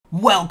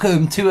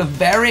Welcome to a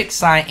very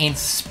exciting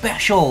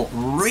special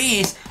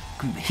race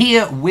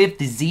here with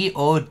the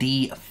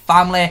ZoD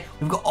family.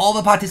 We've got all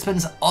the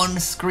participants on the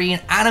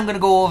screen and I'm going to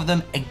go over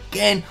them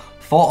again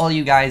for all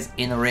you guys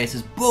in the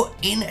races. But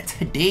in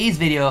today's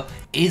video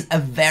is a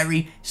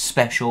very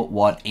special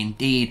one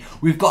indeed.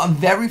 We've got a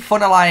very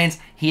fun alliance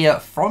here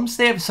from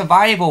State of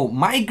Survival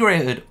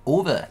migrated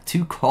over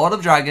to Call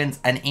of Dragons,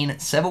 and in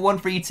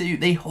 7132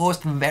 they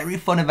host very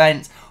fun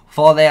events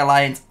for their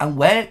alliance, and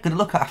we're going to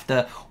look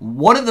after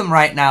one of them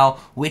right now,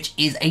 which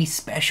is a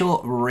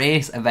special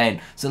race event.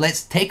 So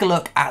let's take a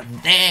look at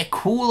their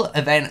cool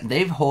event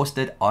they've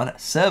hosted on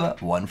server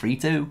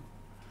 132.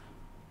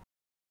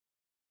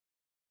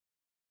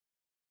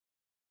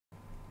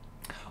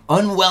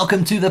 And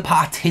welcome to the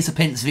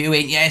participants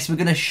viewing. Yes, we're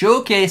going to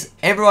showcase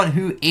everyone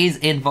who is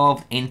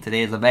involved in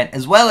today's event,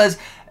 as well as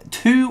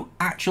two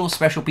actual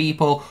special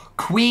people.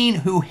 Queen,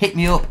 who hit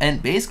me up,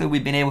 and basically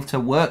we've been able to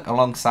work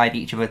alongside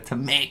each other to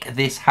make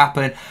this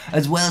happen,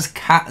 as well as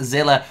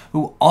Catzilla,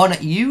 who on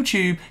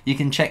YouTube, you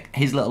can check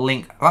his little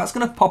link. That's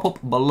going to pop up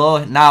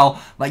below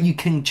now. Like, you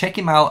can check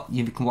him out.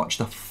 You can watch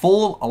the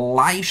full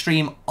live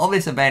stream of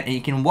this event, and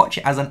you can watch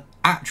it as an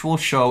actual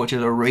show, which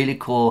is a really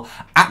cool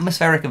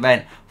atmospheric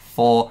event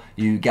for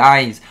you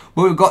guys.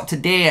 But we've got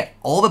today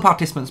all the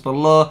participants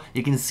below.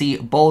 You can see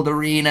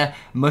Balderina,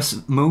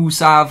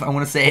 Musav, I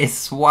want to say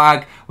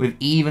Swag. We've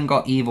even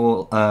got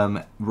Evil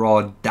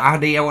Raw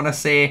Daddy, I want to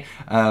say.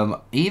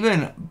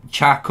 Even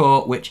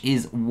Chaco, which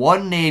is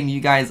one name you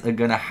guys are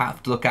gonna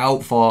have to look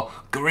out for.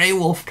 Grey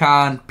Wolf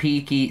Khan,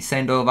 Peaky,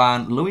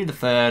 Sendovan, Louis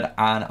III,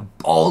 and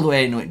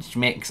Baldwin, which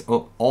makes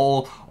up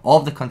all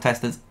of the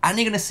contestants. And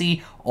you're gonna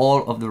see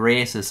all of the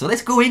races. So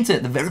let's go into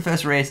the very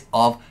first race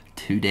of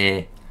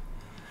today.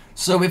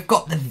 So we've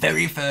got the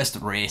very first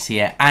race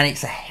here, and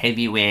it's a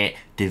heavyweight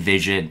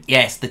division.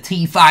 Yes, the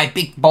T5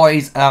 big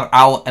boys are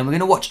out, and we're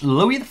going to watch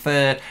Louis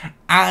III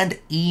and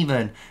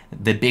even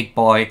the big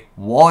boy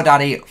War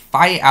Daddy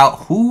fight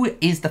out who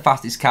is the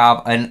fastest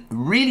carb. And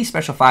really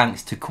special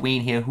thanks to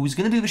Queen here, who's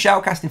going to do the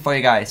shoutcasting for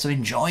you guys. So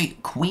enjoy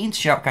Queen's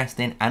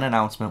shoutcasting and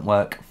announcement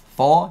work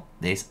for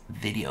this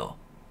video.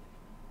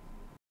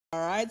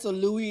 Alright, so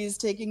Louis is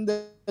taking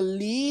the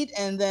lead,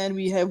 and then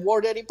we have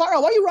War Daddy. Para,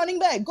 why are you running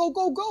back? Go,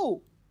 go,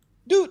 go!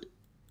 Dude!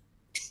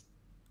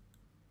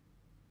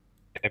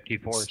 Empty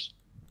force.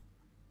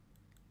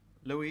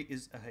 Louis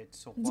is ahead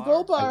so Let's far.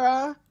 go,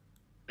 Para!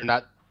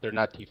 They're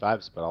not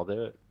T5s, but I'll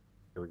do it.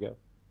 Here we go.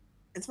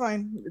 It's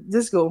fine.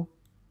 Just go.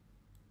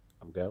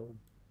 I'm going.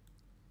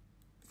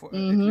 It's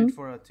meant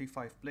for a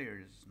T5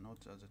 players, not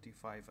as a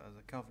T5 as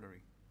a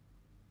cavalry.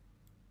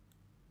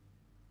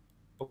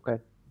 Okay.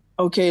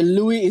 Okay,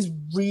 Louis is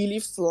really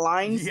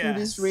flying through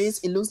this Yes. race.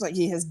 It looks like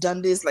he has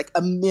done this like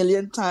a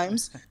million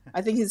times.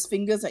 I think his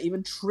fingers are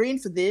even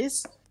trained for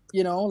this.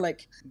 You know,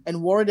 like,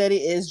 and War Daddy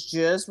is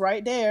just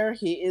right there.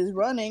 He is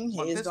running. He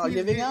But is this not means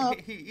giving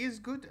up. He is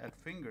good at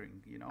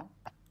fingering, you know.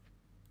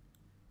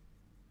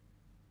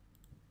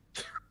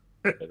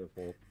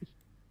 Pitiful.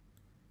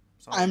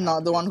 Sorry, I'm I not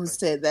have the to one who express-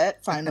 said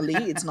that. Finally,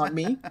 it's not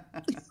me.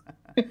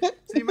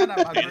 See, man, I'm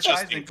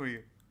advertising for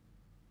you.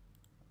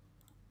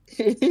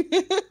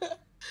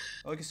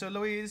 Okay, so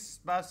Louis is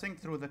passing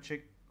through the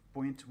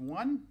checkpoint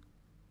 1.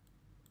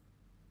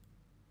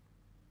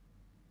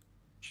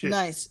 Shit.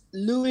 Nice.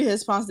 Louis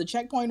has passed the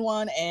checkpoint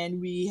 1,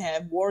 and we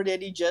have War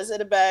Daddy just at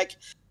the back.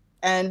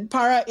 And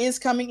Para is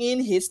coming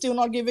in. He's still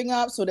not giving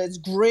up, so that's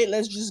great.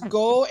 Let's just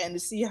go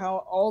and see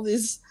how all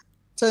this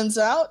turns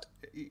out.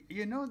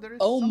 You know, there is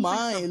Oh something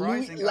my,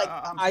 Louis, surprising. like,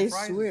 I'm I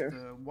surprised swear.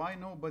 Why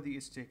nobody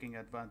is taking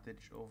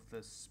advantage of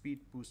the speed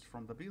boost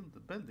from the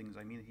buildings.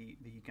 I mean,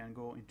 he can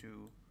go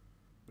into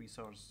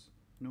resource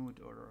node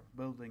or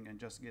building and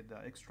just get the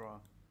extra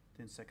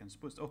 10 seconds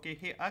boost. Okay,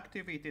 he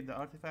activated the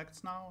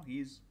artifacts now.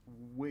 He's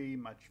way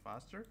much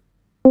faster.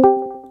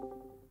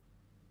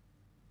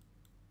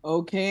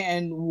 Okay,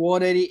 and War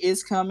Daddy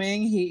is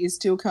coming. He is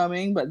still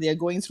coming, but they're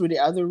going through the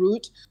other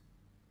route.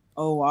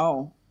 Oh,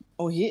 wow.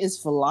 Oh, he is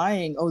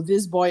flying. Oh,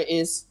 this boy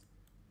is...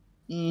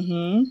 Do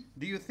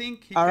you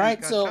think he All can right,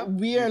 catch so up? we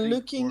Do you are think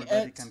looking War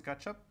Daddy at- can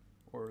catch up,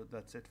 or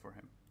that's it for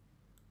him?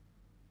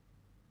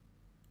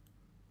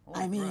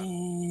 I Holy crap.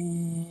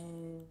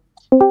 mean...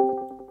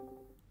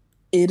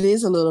 It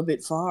is a little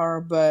bit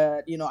far,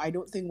 but, you know, I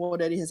don't think War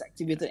Daddy has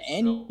activated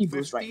any So,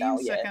 boost right 15 now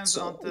yet. seconds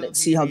So until let's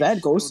he see how that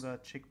reached goes. to the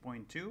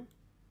checkpoint 2.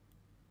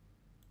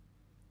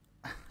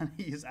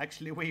 He is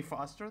actually way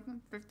faster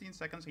than 15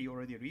 seconds he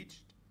already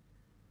reached.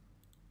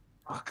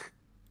 Fuck.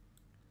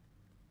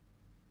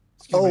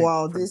 Oh,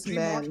 wow, For this 3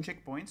 more man.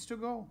 checkpoints to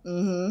go.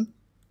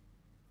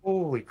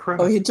 Holy crap.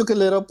 Oh, he took a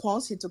little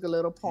pause. He took a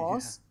little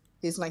pause.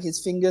 It's like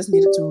his fingers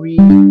needed to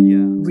Yeah.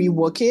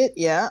 rework it.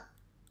 Yeah.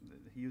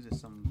 He uses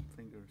some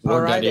fingers. All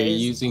War right, Daddy, are you it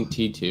is- using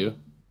T2?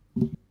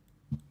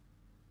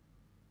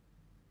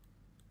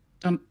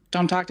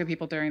 Don't talk to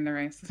people during the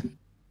race.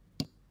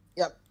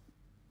 Yep.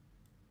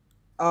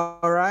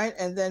 All right,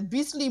 and then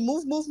Beastly,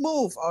 move, move,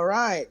 move. All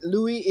right,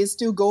 Louis is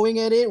still going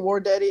at it. War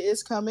Daddy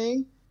is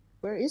coming.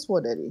 Where is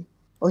War Daddy?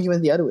 Oh, he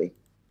went the other way.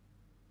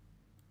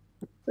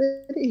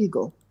 Where did he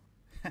go?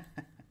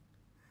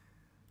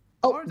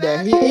 Oh, War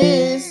there he Daddy!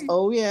 is.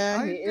 Oh yeah,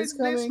 I he is did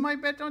place coming. my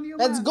bet on you,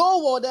 Let's man. go,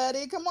 War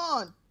Daddy. Come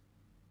on.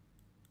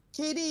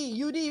 KD,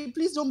 UD,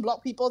 please don't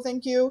block people.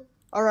 Thank you.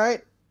 All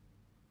right.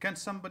 Can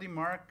somebody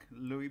mark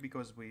Louis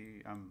because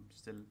we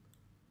still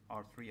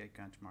R3. I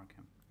can't mark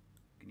him.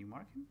 Can you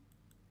mark him?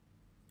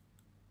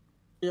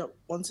 Yep.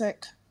 1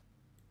 sec.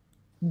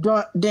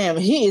 Damn,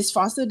 he is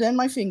faster than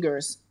my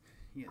fingers.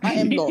 Yes. I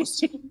am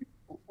lost.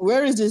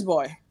 Where is this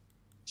boy?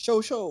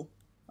 Show.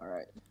 All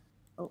right.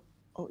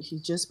 Oh, he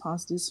just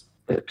passed this.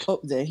 Oh,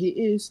 there he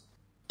is.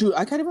 Dude,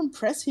 I can't even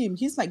press him.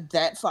 He's like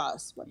that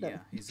fast. What the? Yeah,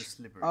 he's a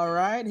slippery. All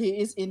right, he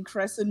is in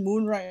Crescent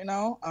Moon right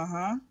now.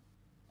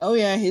 Oh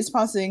yeah, he's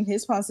passing.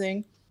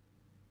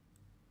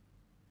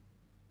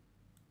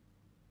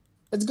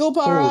 Let's go,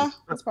 Para.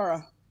 It's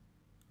Para.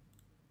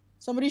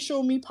 Somebody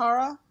show me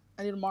Para.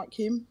 I need to mark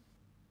him.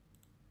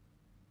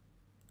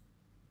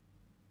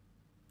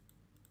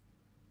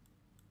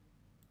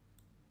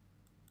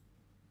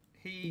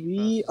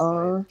 We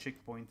are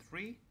checkpoint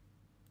 3.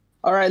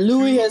 All right,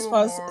 Louis has Two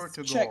more passed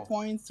to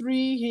checkpoint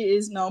 3. He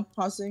is now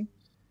passing.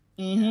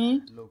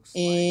 Looks like this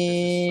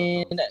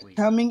is sort of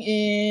coming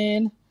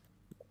in.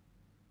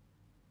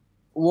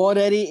 War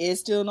Daddy is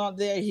still not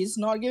there. He's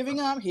not giving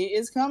up. He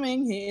is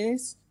coming. He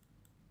is.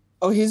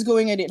 Oh, he's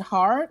going at it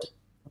hard.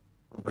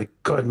 Oh my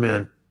God,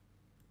 man.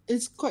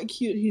 It's quite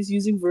cute. He's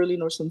using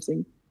Verlin or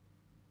something.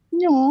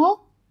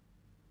 No.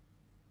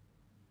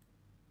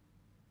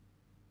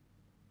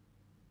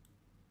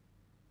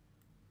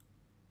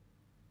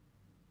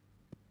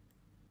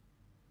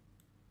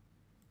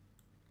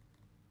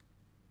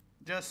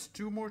 Just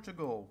 2 more to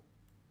go.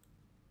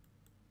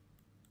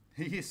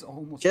 He is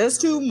almost.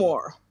 Just there 2 already.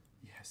 more.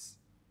 Yes.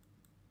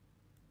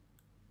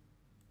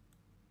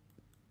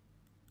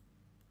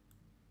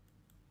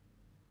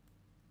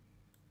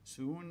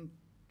 Soon,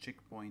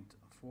 checkpoint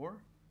 4.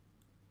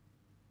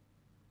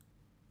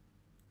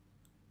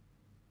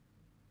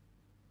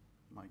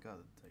 My God,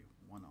 I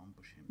want to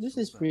ambush him. This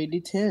so is bad.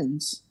 pretty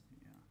tense.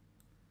 Yeah.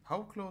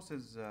 How close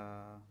is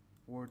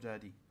War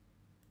Daddy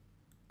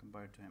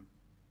compared to him?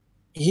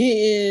 He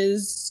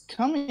is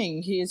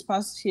coming. He has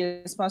passed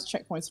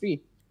checkpoint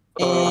 3.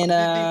 Do you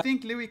And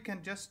think Louis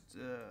can just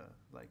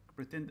like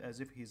pretend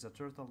as if he's a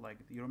turtle? Like,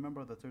 you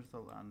remember the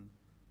turtle and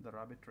the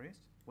rabbit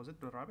race? Was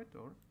it the rabbit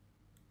or?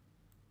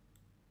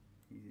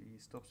 He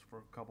stops for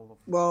a couple of.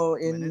 well,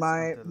 in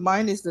minutes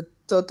mine is the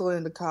turtle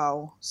and the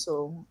cow,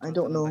 so I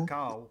don't know. The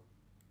cow.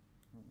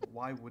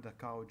 Why would a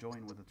cow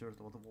join with a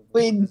turtle? What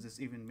Wait. does this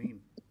even mean?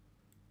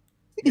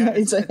 Yeah,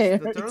 it's a hare.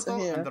 The It's a turtle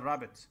hare. and the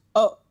rabbit.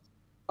 Oh,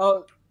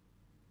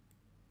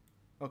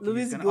 Okay, Louis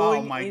he's is gonna,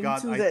 going oh my into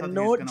God, I that thought he was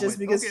note gonna just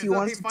wait. because Okay, he so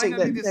wants to take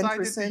finally that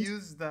decided 10%. to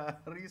use the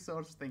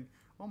resource thing.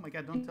 Oh my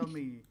God, don't tell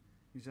me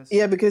you just.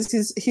 Yeah, because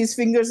his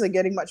fingers are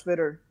getting much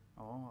better.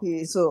 Oh.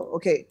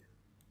 Okay.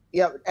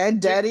 Yep,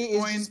 and Daddy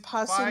is just Checkpoint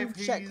passing 5,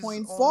 he's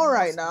checkpoint 4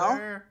 right almost now.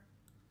 there.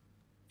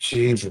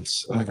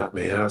 Jesus, I got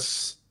my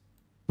ass.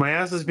 My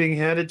ass is being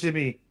handed to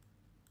me.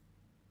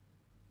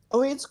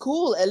 Oh, it's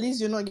cool. At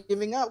least you're not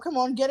giving up. Come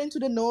on, get into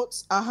the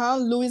notes.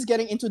 Louis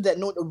getting into that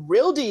note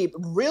real deep,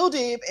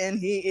 and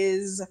he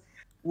is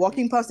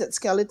walking past that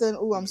skeleton.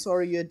 Oh, I'm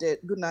sorry, you're dead.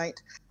 Good night.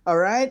 All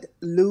right,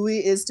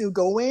 Louis is still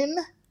going.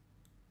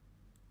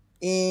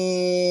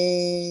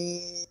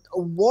 And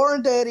War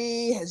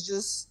Daddy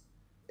is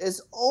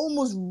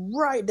almost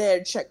right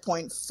there.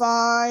 Checkpoint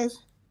 5.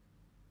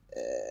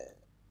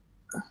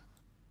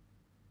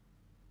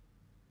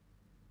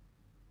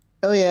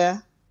 Oh yeah.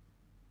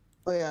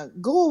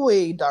 Go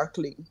away,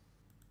 Darkling.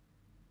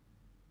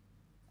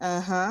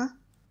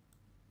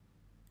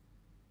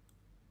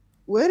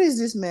 Where is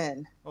this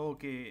man?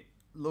 Okay,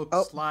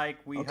 looks like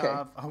we okay.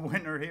 have a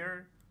winner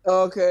here.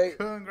 Okay.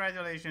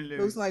 Congratulations,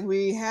 Louis. Looks like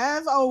we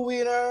have a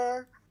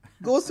winner.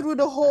 Go through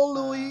the hole,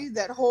 Louis.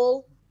 That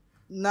hole.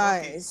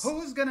 Nice. Okay,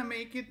 who's gonna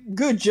make it?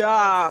 Good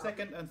job.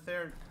 Second and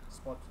third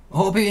spot.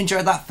 Hope you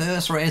enjoyed that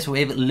first race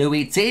with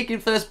Louis taking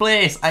first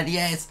place, and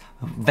yes,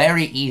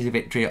 very easy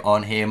victory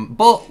on him.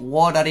 But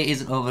War Daddy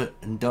isn't over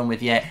and done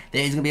with yet.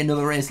 There is going to be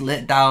another race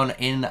later down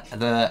in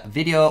the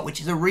video,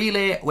 which is a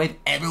relay with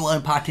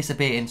everyone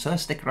participating, so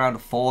stick around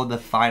for the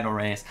final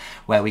race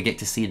where we get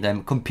to see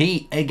them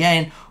compete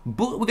again.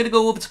 But we're going to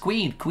go over to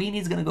Queen. Queen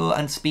is going to go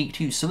and speak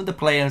to some of the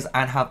players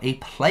and have a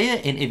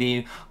player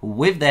interview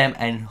with them,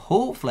 and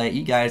hopefully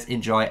you guys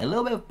enjoy a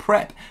little bit of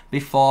prep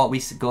before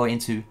we go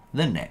into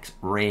the next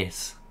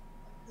race.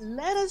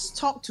 Let us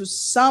talk to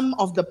some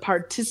of the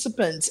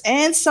participants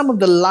and some of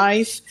the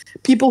live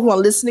people who are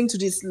listening to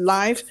this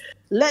live.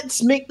 Let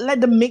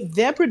them make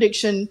their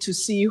prediction to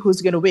see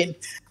who's going to win.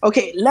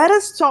 Okay, let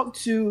us talk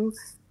to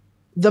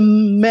the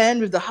man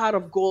with the heart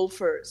of gold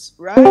first,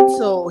 right?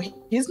 So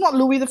he's not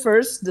Louis the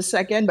first, the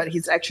second, but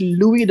he's actually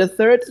Louis the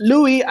third.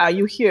 Louis, are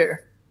you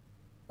here?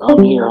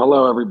 I'm here.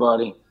 Hello,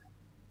 everybody.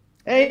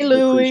 Hey, Appreciate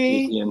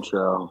Louis. the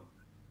intro.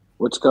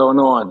 What's going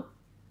on?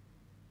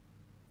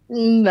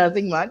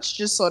 Nothing much.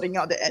 Just sorting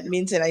out the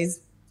admins, and I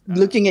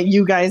looking at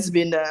you guys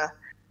been,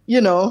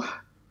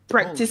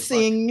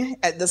 practicing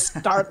at the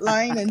start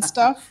line and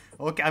stuff.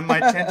 Okay, I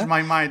might change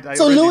my mind. I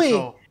So, already Louis.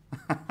 saw.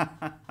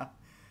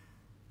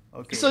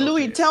 Okay. So,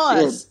 Louis, okay. tell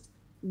us,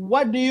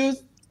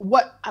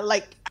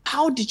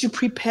 how did you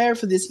prepare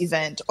for this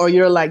event? Or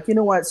you're like, you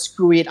know what,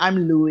 screw it,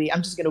 I'm Louis,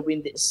 I'm just gonna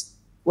win this.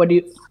 What do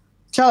you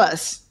tell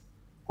us?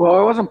 Well,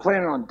 I wasn't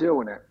planning on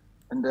doing it.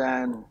 And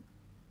then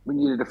we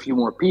needed a few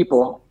more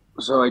people.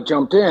 So I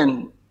jumped in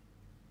and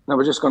I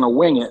was just going to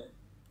wing it.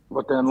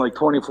 But then like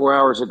 24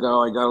 hours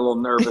ago, I got a little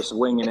nervous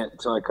winging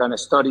it. So I kind of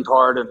studied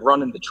hard and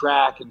running the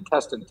track and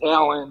testing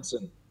talents.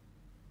 And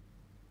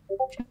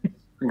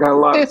I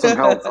got some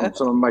help from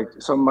some of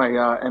my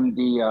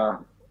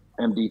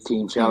MD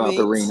team. Shout out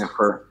to Rena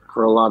for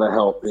a lot of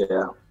help.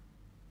 Yeah.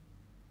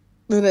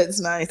 Oh, that's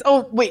nice.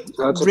 Oh, wait,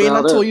 That's Rena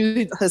about told it.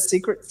 you her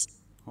secrets.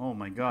 Oh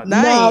my God.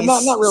 Nice. No,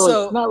 not really.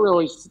 So- not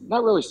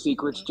really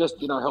secrets. Just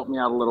help me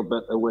out a little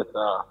bit with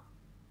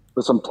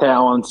some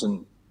talents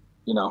and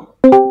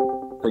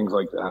things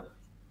like that.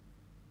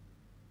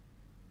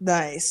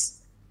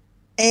 Nice.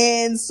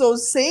 And so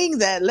saying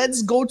that,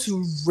 let's go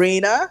to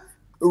Rena.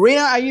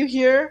 Rena, are you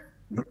here?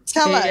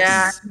 Tell us.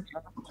 Yeah.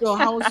 So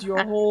how's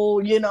your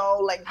whole,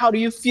 how do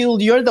you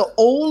feel? You're the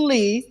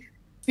only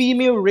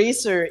female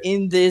racer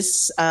in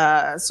this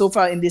so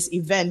far in this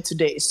event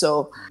today.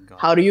 So God.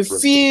 how do you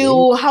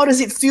feel? How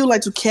does it feel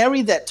like to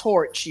carry that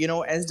torch,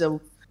 as the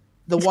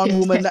one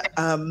woman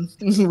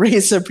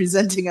racer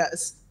presenting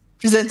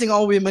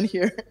all women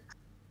here?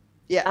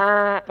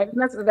 Yeah. I mean,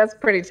 that's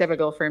pretty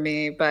typical for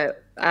me,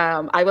 but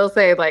I will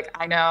say, like,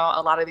 I know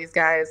a lot of these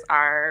guys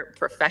are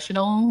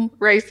professional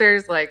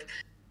racers. Like,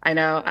 I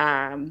know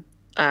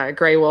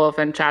Grey Wolf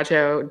and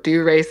Chacho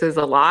do races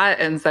a lot,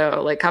 and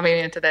so like coming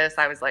into this,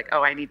 I was like,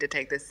 oh, I need to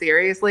take this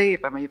seriously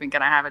if I'm even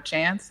gonna have a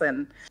chance.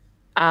 And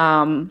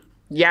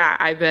yeah,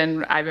 I've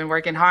been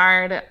working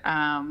hard.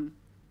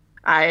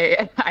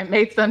 I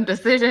made some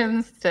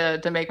decisions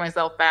to make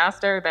myself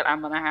faster that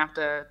I'm gonna have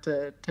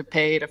to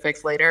pay to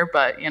fix later,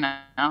 but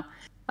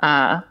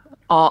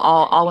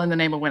all in the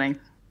name of winning.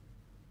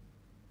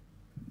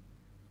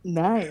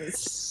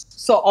 Nice.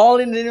 So all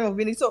in the name of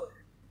winning.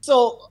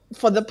 So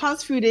for the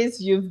past few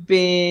days, you've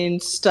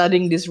been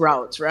studying these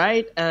routes,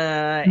 right?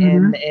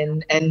 And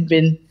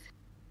been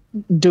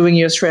doing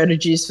your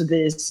strategies for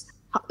this.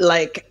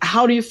 Like,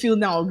 how do you feel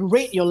now?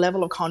 Rate your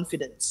level of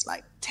confidence,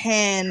 like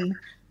 10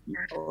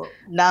 or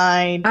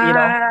 9.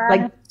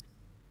 Like.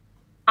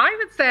 I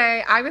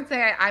would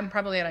say I'm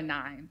probably at a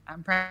 9.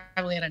 I'm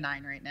probably at a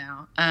 9 right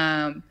now.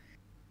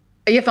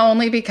 If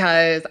only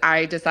because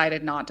I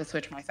decided not to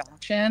switch my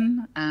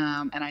faction,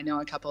 and I know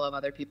a couple of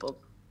other people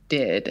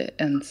did,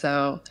 and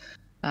so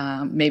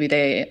maybe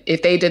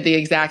if they did the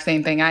exact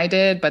same thing I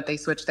did, but they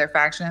switched their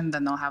faction,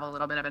 then they'll have a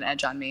little bit of an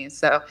edge on me.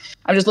 So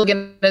I'm just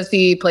looking to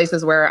see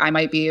places where I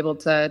might be able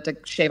to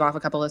shave off a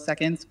couple of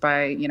seconds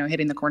by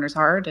hitting the corners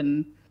hard,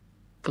 and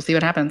we'll see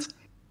what happens.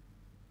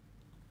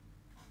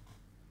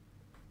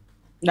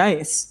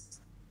 Nice.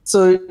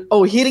 So,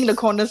 hitting the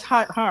corners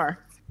hard.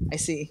 I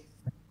see.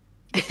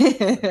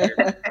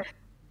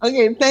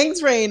 Okay,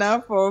 thanks,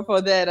 Reina,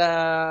 for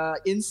that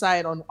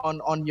insight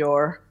on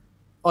your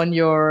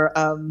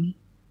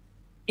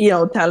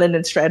talent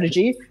and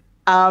strategy.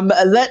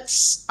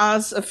 Let's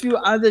ask a few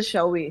others,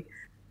 shall we?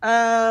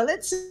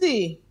 Let's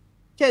see.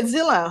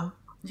 Catzilla,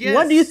 Yes.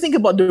 what do you think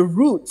about the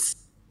routes?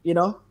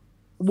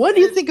 What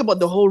do you think about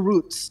the whole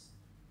routes?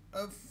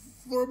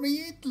 For me,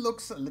 it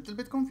looks a little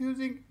bit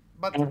confusing,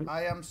 but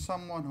I am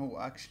someone who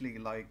actually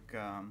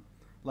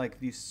like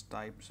these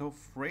types of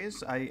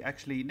race.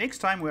 Next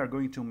time we are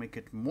going to make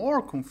it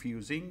more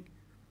confusing,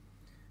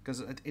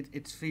 because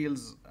it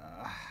feels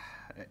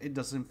it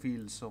doesn't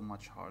feel so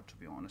much hard, to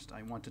be honest.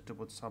 I wanted to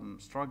put some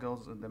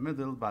struggles in the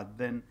middle, but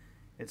then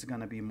it's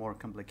gonna be more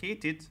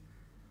complicated.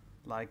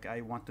 Like,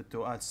 I wanted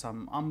to add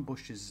some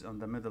ambushes on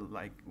the middle,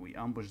 like we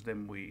ambush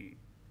them, we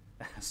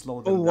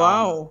slow them down.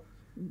 Wow,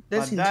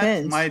 that's But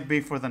intense. that might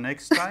be for the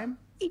next time.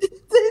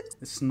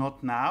 It's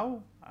not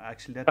now.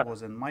 Actually, that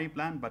was in my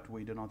plan, but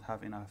we do not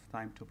have enough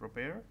time to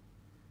prepare.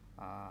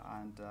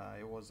 And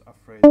I was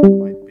afraid it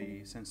might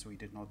be, since we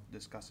did not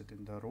discuss it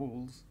in the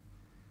rules.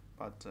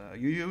 But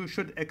you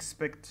should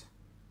expect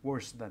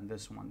worse than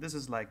this one. This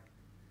is like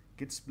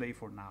kids play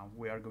for now.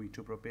 We are going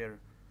to prepare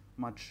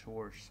much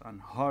worse and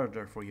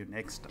harder for you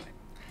next time.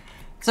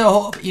 So I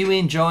hope you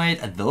enjoyed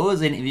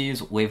those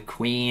interviews with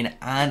Queen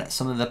and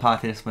some of the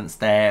participants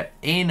there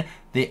in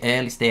the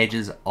early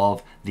stages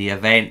of the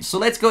event. So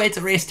let's go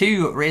into race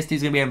 2. Race 2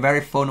 is going to be a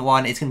very fun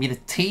one. It's going to be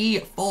the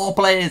T4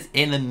 players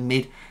in the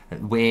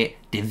midway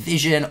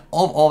division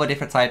of all the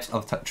different types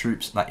of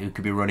troops that you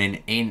could be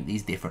running in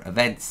these different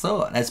events.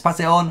 So let's pass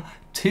it on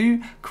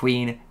to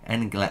Queen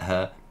and let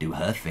her do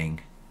her thing.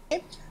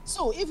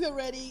 So if you're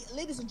ready,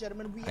 ladies and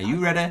gentlemen, we Are you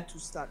ready to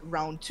start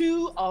round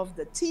 2 of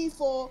the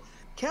T4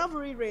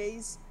 Cavalry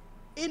race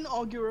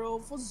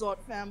inaugural for ZoD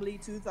Family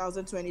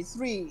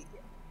 2023.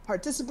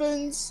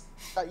 Participants,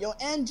 start your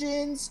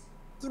engines.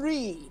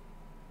 3,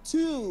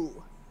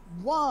 2,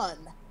 1,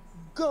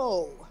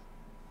 go.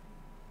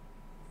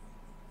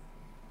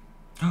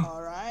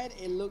 All right,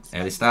 it looks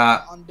Early like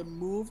start. they're on the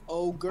move.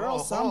 Oh, girl,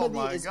 Oh, somebody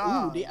my is.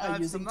 God, Ooh, they are that's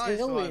a using nice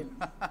tailwind.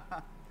 one.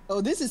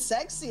 Oh, this is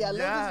sexy. I love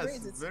Yes, this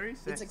race. It's very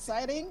it's sexy.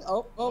 exciting.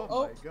 Oh,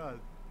 Oh my God.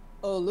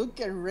 Oh, look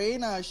at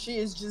Reina. She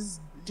is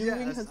just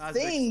doing Yes, her as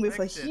thing with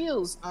her expected.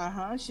 heels.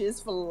 She is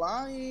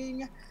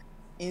flying.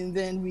 And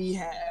then we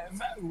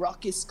have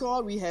Rocky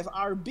Scott, we have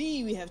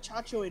RB, we have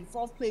Chacho in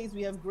 4th place,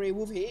 we have Grey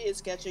Wolf. He is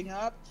catching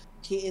up.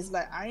 He is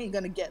like, I ain't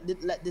gonna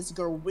let this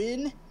girl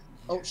win.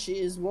 Oh, she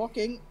is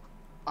walking.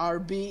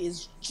 RB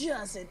is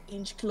just an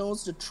inch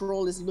close. The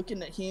troll is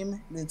looking at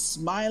him, then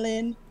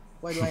smiling.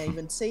 Why do I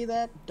even say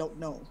that? Don't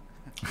know.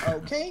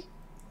 Okay.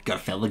 Gotta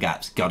fill the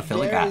gaps. Gotta fill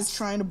the Bear is gaps.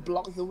 trying to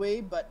block the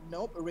way, but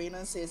nope.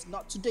 Reina says,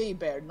 not today,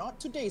 Bear. Not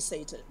today,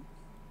 Satan.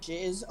 She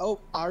is. Oh,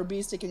 RB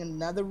is taking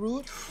another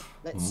route.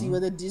 Let's see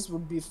whether this will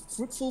be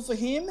fruitful for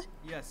him.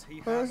 Yes, he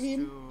Her, has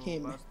him, to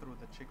him. pass through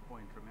the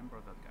checkpoint. Remember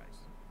that, guys.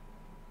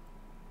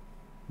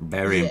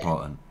 Very Yeah.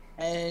 important.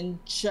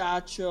 And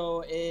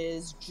Chacho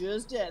is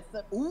just at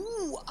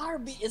ooh,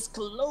 RB is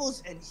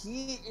close and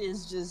he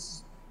is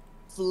just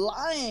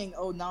flying.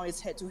 Oh, now it's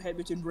head to head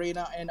between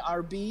Reina and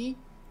RB.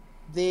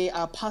 They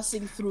are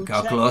passing through Look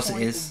how close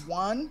it is.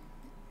 1.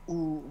 Ooh.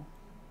 Ooh,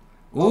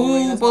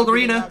 Reina's not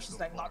giving Balderina. up. She's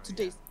like, not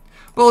today.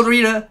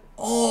 Balderina.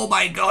 Oh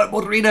my god,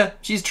 Balderina.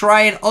 She's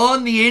trying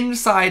on the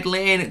inside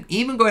lane,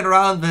 even going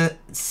around the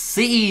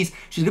cities.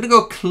 She's going to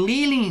go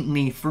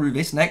cleanly through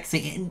this next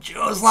city, and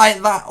just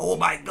like that, oh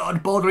my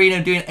god,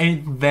 Balderina doing a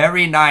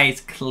very nice,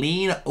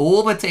 clean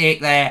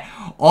overtake there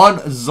on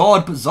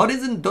ZoD. But ZoD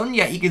isn't done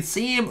yet. You can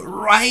see him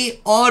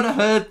right on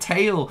her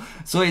tail.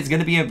 So it's going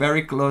to be a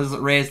very close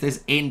race,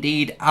 this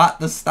indeed, at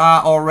the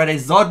start already.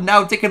 ZoD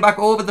now taking back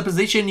over the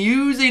position,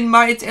 using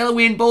Mighty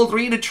Tailwind.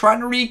 Balderina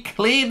trying to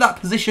reclaim that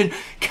position.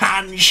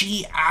 Can she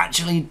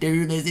actually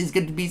do this? It's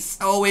going to be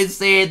so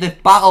insane. The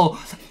battle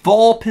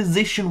for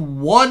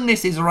position 1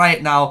 this is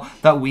right now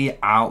that we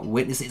are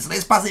witnessing. So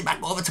let's pass it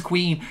back over to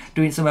Queen,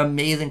 doing some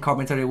amazing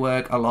commentary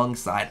work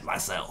alongside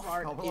myself.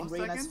 Hard in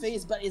Reina's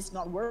face, but it's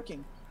not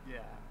working. Yeah.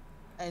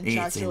 And It's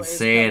Chacho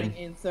insane. is coming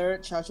in 3rd.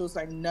 Chacho's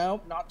like,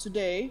 nope, not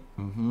today.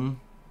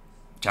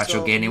 Chacho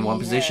So gaining 1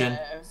 we position.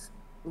 have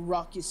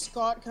Rocky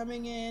Scott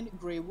coming in,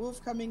 Grey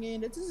Wolf coming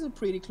in. This is a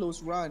pretty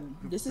close run.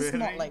 This is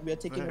not like we're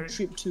taking a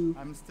trip to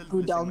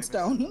through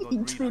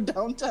downtown. Through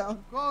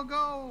downtown. Go,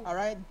 go! All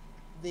right,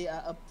 they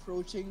are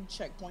approaching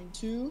checkpoint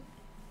 2.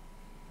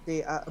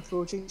 They are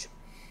approaching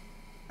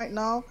right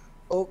now.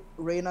 Oh,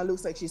 Reina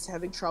looks like she's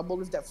having trouble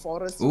with that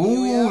forest area.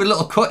 Ooh, a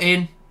little cut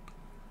in.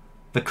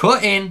 The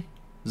cut in.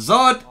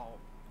 ZoD.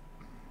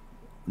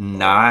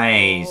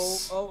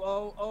 Nice.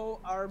 Oh,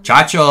 RB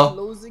Chacho,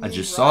 closing I in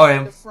just right saw at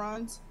him. the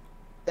front.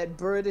 That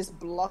bird is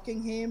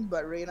blocking him,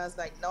 but Reina's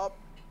like, nope.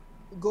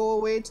 Go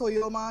away,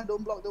 Toyoma.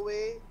 Don't block the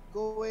way.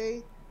 Go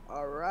away.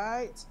 All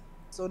right.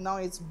 So now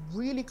it's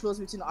really close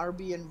between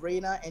RB and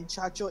Reina, and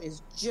Chacho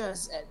is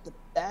just at the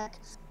back,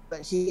 but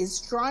he is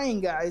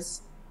trying,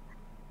 guys.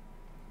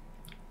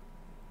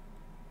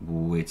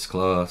 Ooh, it's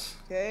close.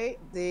 Okay,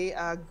 they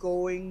are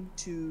going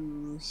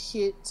to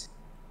hit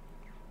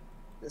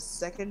the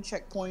 2nd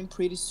checkpoint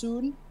pretty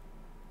soon.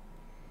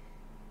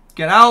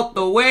 Get out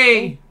the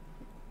way.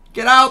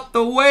 Get out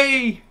the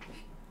way.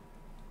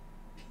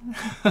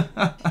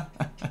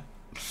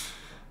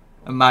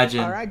 Imagine.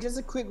 All right, just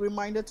a quick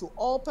reminder to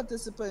all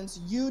participants,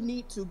 you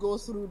need to go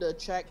through the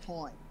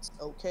checkpoints,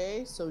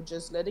 okay? So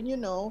just letting you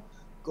know,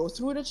 go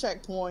through the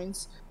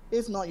checkpoints.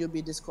 If not, you'll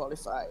be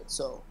disqualified.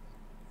 So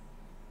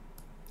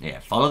yeah,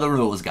 follow the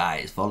rules,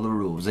 guys. Follow the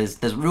rules.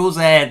 There's rules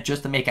there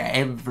just to make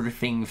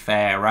everything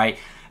fair, right?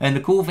 And the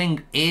cool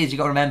thing is, you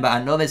got to remember,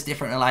 I know there's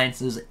different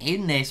alliances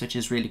in this, which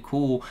is really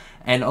cool.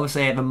 And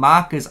obviously, the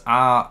markers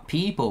are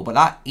people, but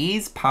that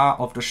is part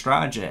of the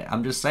strategy.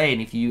 I'm just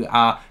saying, if you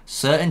are,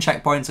 certain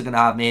checkpoints are going to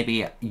have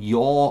maybe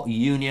your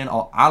union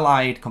or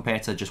allied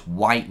compared to just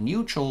white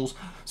neutrals.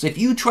 So if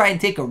you try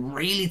and take a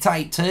really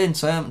tight turn,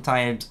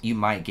 sometimes you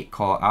might get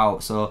caught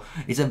out. So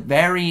it's a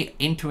very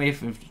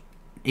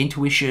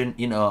intuition,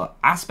 you know,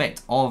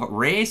 aspect of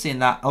racing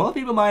that a lot of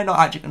people might not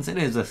actually consider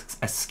as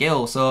a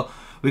skill. So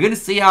we're going to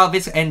see how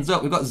this ends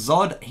up. We've got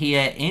ZoD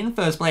here in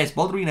 1st place,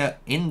 Balderina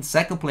in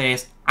 2nd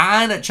place,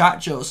 and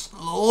Chacho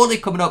slowly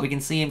coming up. We can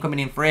see him coming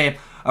in frame.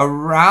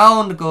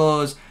 Around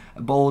goes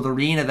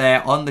Balderina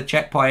there on the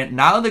checkpoint.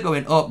 Now they're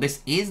going up. This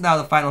is now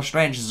the final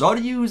stretch.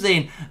 ZoD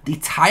using the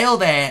tile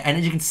there, and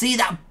as you can see,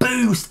 that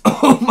boost.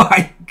 Oh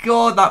my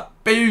god, that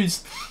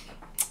boost.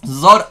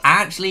 ZoD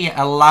actually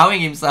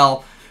allowing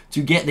himself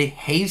to get the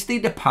hasty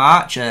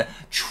departure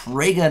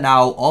trigger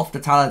now off the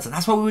talents. And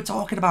that's what we were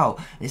talking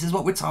about. This is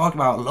what we're talking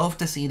about. Love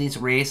to see these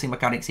racing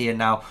mechanics here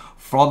now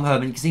from her.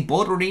 And you can see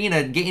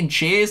Balderina getting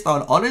chased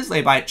on,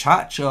 honestly, by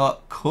Chacho,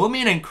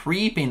 coming and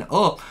creeping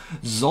up.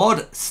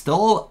 ZoD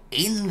still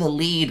in the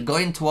lead,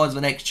 going towards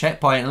the next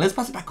checkpoint. And let's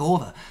pass it back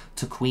over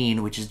to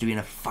Queen, which is doing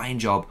a fine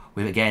job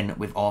with, again,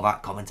 with all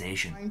that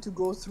commentation. Trying to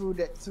go through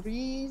that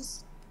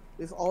 3s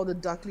with all the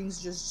ducklings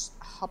just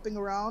hopping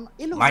around.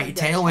 It looks Mighty like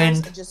the Tailwind.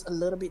 calves are just a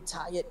little bit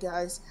tired,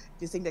 guys. Do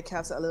you think the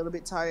calves are a little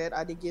bit tired?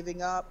 Are they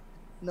giving up?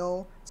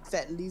 No.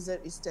 Fat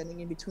Lizard is standing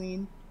in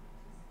between.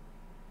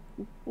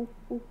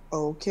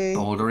 Okay.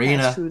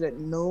 Ballerina. Pass through that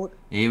node.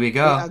 Here we We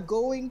go. are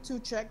going to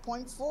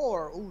checkpoint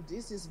 4. Oh,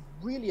 this is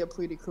really a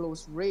pretty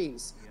close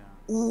race. Yeah.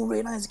 Oh,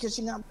 Reina is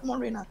catching up. Come on,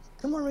 Reina.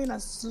 Come on, Reina.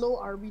 Slow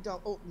RB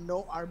down. Oh,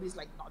 no. RB's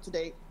like, not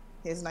today.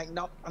 He's like,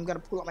 no, I'm going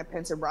to pull out my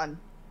pants and run.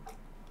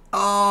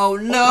 Oh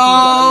He got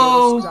a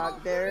little no!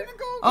 stuck there.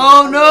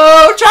 Oh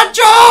no,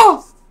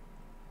 Chacho!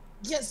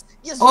 Yes,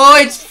 yes. Oh,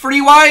 it's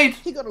free wide.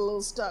 He got a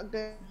little stuck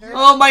there.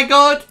 Oh my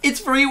god, it's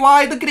free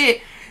wide. Look at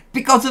it.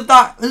 Because of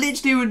that,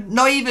 literally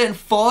not even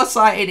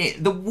foresighted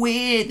it. The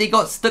way they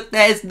got stuck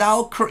there has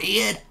now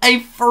created a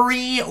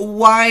free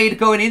wide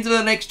going into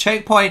the next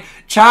checkpoint.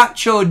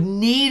 Chacho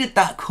needed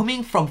that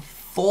coming from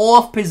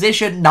 4th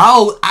position,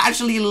 now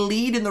actually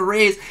leading the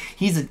race.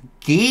 He's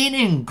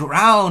gaining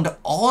ground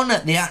on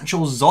the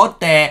actual ZoD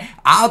there.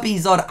 RB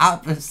ZoD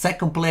at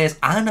 2nd place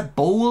and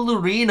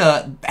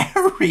Ballerina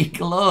very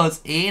close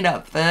in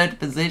at 3rd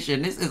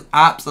position. This is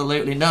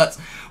absolutely nuts.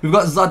 We've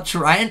got ZoD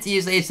trying to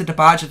use Ace of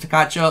Departure to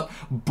catch up,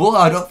 but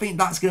I don't think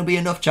that's going to be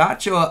enough.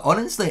 Chacho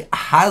honestly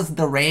has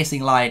the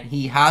racing line.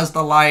 He has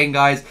the line,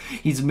 guys.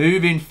 He's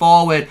moving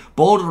forward.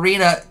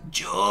 Ballerina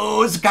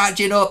just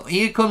catching up.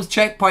 Here comes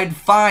checkpoint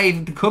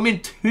 5 coming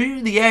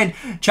to the end.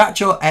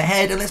 Chacho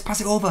ahead, and let's pass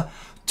it over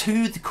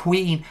to the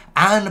Queen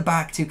and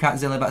back to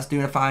Catzilla. That's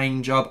doing a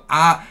fine job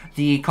at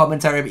the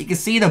commentary. But you can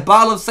see the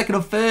battle of 2nd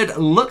and 3rd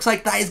looks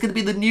like that is going to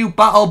be the new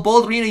battle.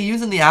 Ballerina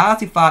using the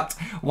artifact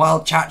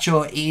while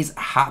Chacho is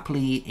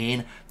happily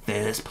in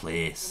 1st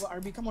place.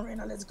 RB, come on,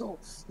 Reina, let's go.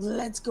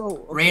 Let's go.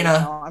 Okay, Reina.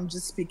 now I'm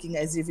just speaking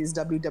as if it's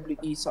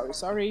WWE.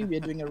 Sorry. We're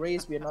doing a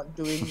race. We're not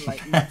doing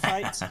like mud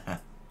fights.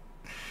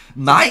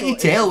 Mighty Chacho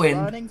is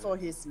tailwind. running for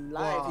his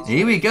life. Wow. He's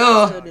Here we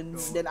running go.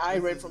 faster than I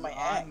ran for my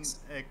axe.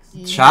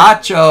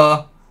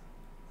 Chacho.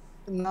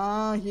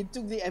 Nah, he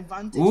took the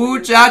advantage.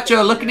 Ooh,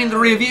 Chacho looking in the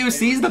review,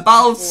 sees the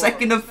battle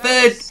 2nd and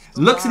 3rd,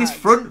 looks in his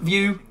front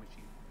view,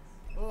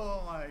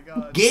 Oh my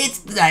god. gets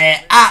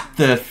there at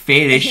the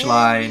finish We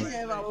line.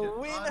 have a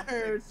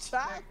winner,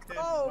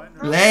 Chaco.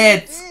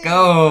 Let's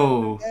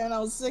go. And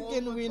our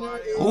second winner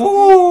is.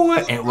 Ooh,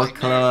 it was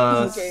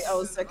close. Okay,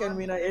 our second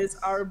winner is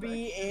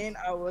RB, and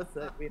our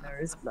 3rd winner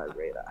is Blood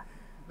Raider.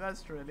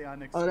 That's really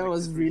unexpected. Oh, that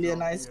was really a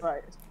result nice here.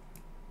 fight.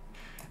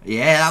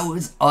 Yeah, that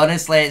was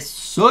honestly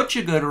such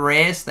a good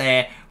race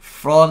there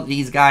from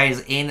these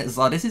guys in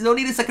ZoD. This is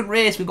only the 2nd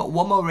race. We've got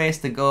one more race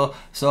to go.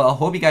 So I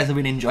hope you guys have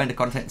been enjoying the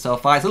content so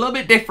far. It's a little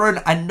bit different.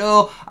 I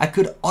know I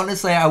could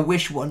honestly, I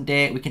wish one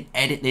day we can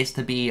edit this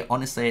to be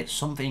honestly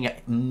something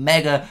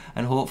mega,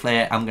 and hopefully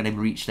I'm going to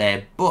reach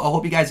there. But I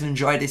hope you guys have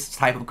enjoyed this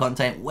type of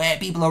content where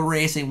people are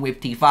racing with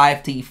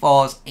T5,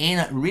 T4s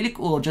in really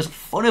cool, just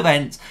fun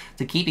events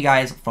to keep you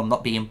guys from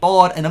not being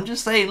bored. And I'm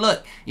just saying,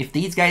 look, if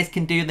these guys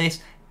can do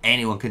this,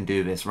 anyone can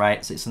do this,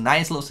 right? So it's a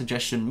nice little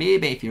suggestion.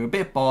 Maybe if you're a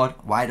bit bored,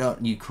 why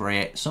don't you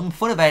create some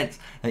fun events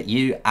that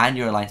you and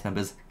your alliance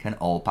members can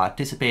all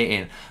participate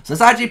in? So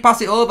let's actually pass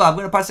it over. I'm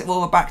going to pass it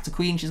over back to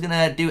Queen. She's going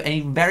to do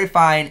a very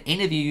fine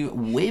interview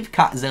with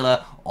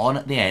Catzilla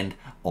on the end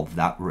of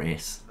that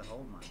race.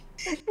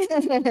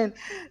 And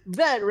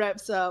that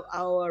wraps up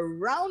our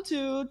round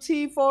 2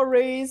 T4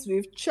 race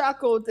with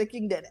Chaco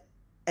taking that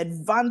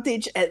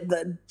advantage at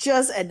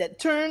just at that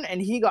turn,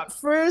 and he got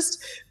 1st.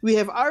 We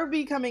have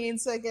RB coming in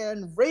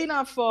 2nd,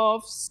 Reina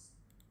 4th,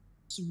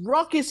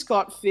 Rocky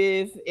Scott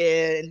 5th,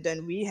 and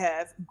then we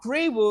have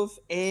Grey Wolf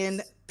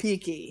and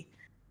Peaky.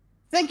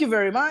 Thank you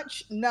very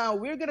much. Now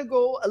we're gonna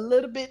go a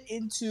little bit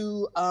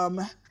into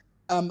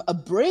a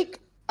break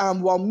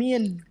while me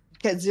and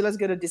Catzilla's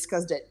gonna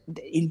discuss the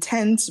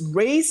intense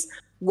race,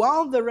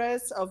 while the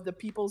rest of the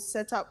people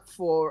set up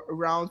for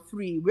round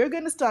 3. We're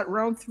going to start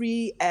round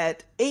 3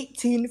 at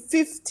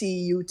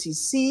 1850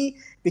 UTC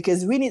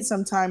because we need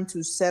some time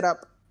to set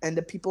up and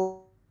the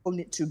people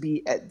need to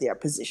be at their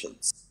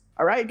positions.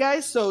 All right,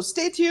 guys, so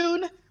stay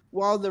tuned.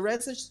 While the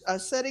rest are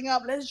setting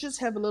up, let's just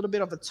have a little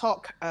bit of a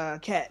talk,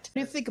 Kat. What do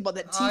you think about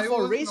that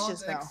T4 race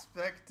just now?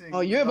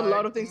 Oh, you have a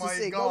lot of things to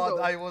say. God,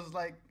 Go.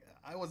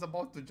 I was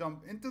about to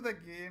jump into the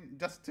game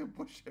just to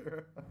push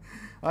her.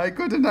 I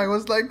couldn't. I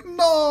was like,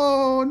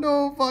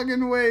 no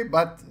fucking way.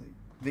 But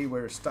they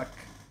were stuck.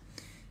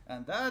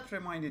 And that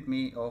reminded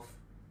me of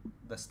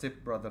the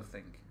stepbrother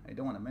thing. I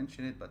don't want to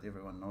mention it, but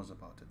everyone knows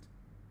about it.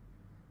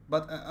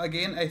 But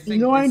again, I think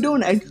No, I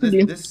don't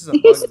actually. This is a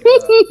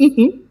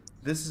bug.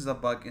 This is a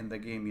bug in the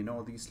game. You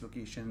know, these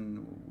location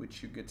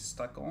which you get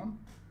stuck on,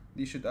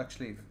 you should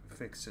actually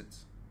fix it.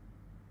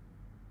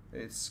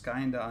 It's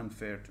kind of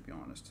unfair, to be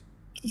honest.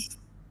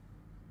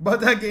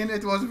 But again,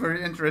 it was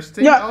very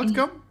interesting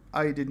outcome.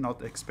 I did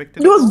not expect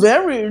it. It was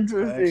very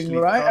interesting,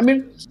 right? I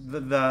mean, the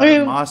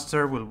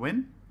master will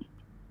win.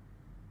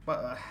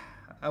 But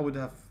I would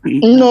have.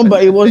 No,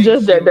 but it was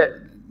just that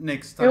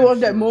next time. it was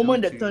that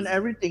moment that turned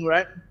everything,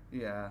 right?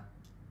 Yeah.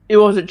 It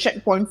was a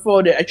checkpoint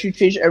 4 that actually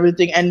changed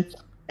everything,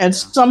 and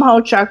somehow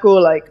Chaco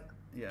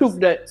took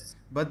that.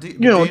 But do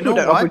know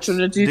that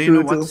opportunity do you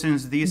know to what?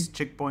 Since these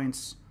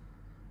checkpoints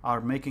are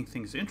making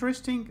things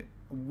interesting,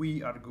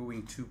 we are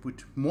going to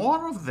put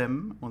more of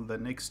them on the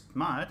next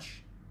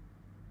match,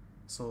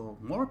 so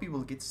more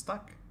people get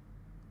stuck.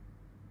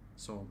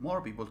 So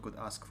more people could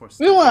ask for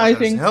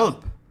Stepbrother's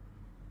help.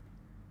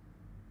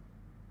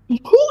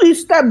 Who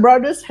is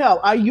Stepbrother's help?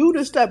 Are you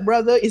the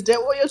stepbrother? Is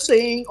that what you're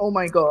saying? Oh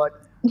my god.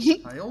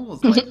 I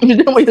always like Is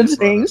that what you're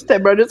saying?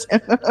 Stepbrother's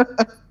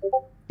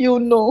you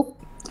know.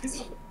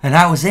 And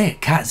that was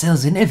it,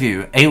 Catzill's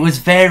interview. It was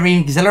very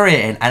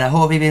exhilarating, and I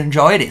hope you've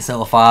enjoyed it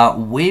so far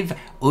with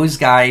us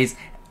guys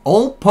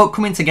all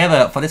coming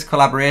together for this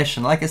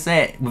collaboration. Like I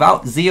said,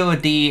 without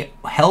ZoD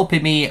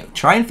helping me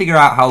try and figure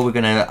out how we're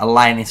going to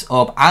align this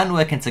up and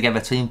working together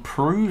to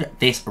improve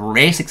this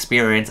race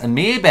experience, and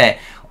maybe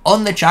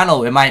on the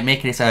channel we might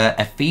make this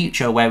a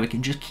feature where we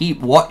can just keep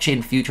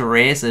watching future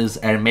races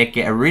and make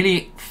it a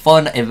really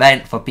fun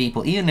event for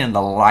people, even in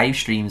the live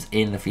streams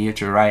in the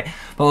future, right?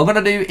 But what we're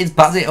going to do is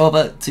pass it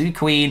over to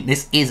Queen.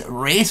 This is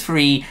race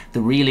 3, the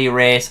relay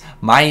race,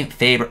 my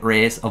favourite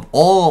race of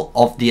all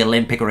of the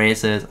Olympic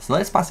races. So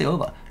let's pass it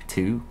over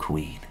to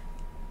Queen.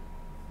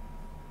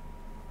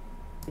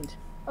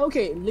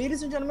 Okay,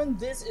 ladies and gentlemen,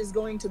 this is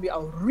going to be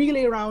our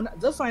relay round,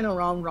 the final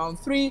round, round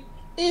 3.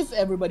 If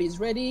everybody's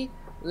ready,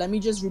 let me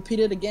just repeat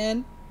it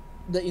again.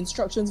 The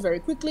instructions very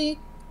quickly.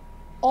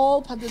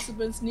 All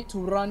participants need to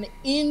run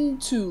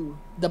into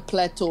the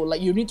plateau.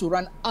 Like, you need to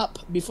run up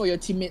before your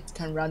teammates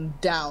can run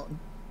down.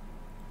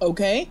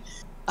 Okay?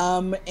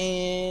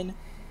 And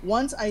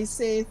once I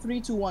say 3,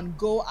 2, 1,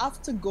 go,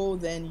 after go,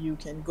 then you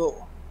can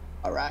go.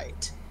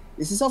 Alright.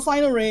 This is our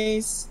final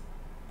race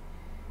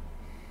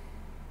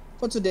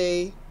for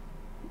today.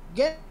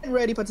 Get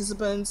ready,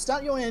 participants.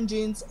 Start your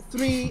engines.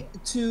 3,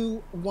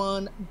 2,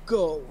 1,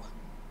 go.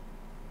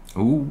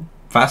 Ooh,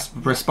 fast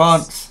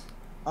response.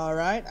 All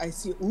right, I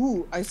see.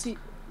 Ooh, I see.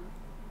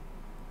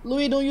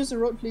 Louis, don't use the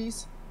road,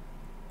 please.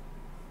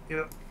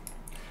 Yeah.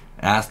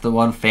 That's the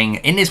one thing.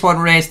 In this one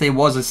race, there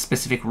was a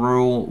specific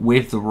rule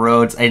with the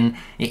roads, and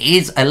it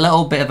is a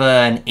little bit of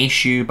an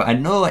issue, but I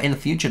know in the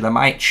future they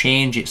might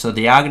change it, so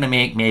they are going to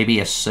make maybe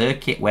a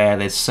circuit where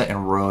there's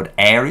certain road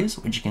areas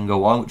which you can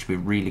go on, which would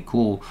be really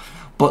cool.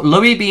 But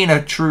Louis being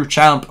a true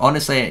champ,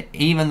 honestly,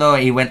 even though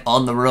he went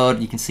on the road,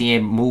 you can see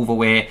him move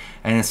away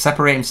and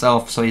separate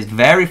himself, so he's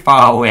very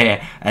far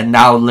away, and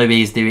now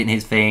Louis is doing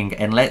his thing.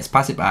 And let's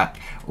pass it back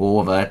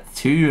over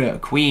to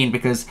Queen,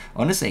 because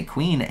honestly,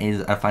 Queen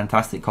is a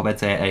fantastic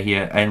commentator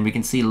here, and we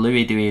can see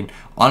Louis doing,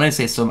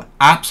 honestly, some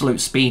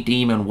absolute speed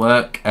demon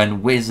work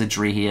and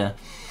wizardry here.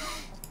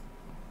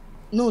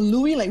 No,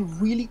 Louis like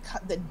really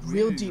cut that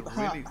real Really, deep,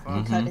 huh?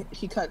 really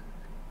He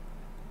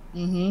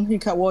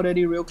cut War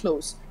Daddy real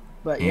close.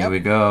 But Here we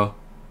go.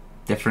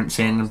 Difference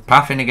in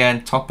pathing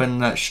again, topping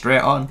that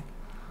straight on.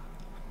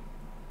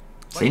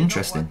 It's But you know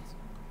interesting.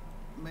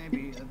 what?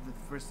 Maybe at the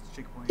first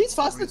checkpoint. He's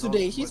faster results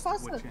today. He's would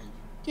faster. change.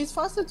 He's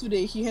faster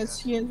today. He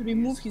has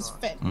removed his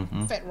fat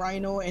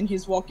rhino, and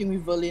he's walking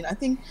with Berlin. I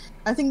think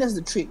that's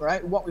the trick,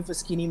 right? Walk with a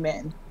skinny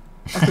man.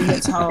 I think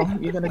that's how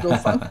you're gonna go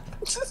far.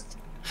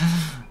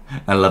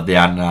 I love the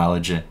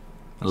analogy.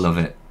 I love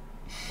it.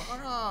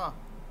 Bara!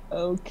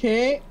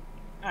 Okay,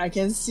 I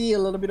can see a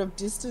little bit of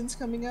distance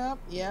coming up.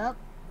 Yep,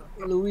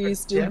 Louis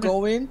is still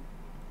going.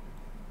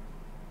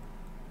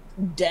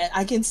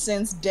 I can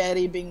sense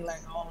Daddy being like,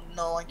 "Oh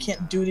no, I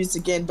can't do this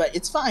again," but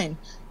it's fine.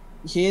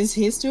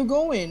 He's still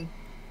going.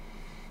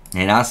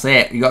 And that's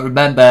it. You got to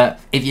remember,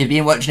 if you've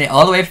been watching it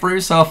all the way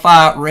through so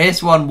far,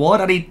 race 1, War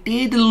Daddy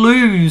did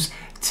lose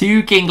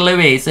to King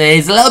Louis. So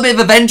it's a little bit of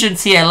a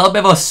vengeance here, a little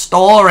bit of a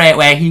story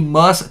where he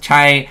must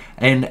try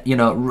and, you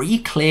know,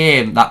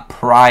 reclaim that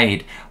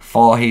pride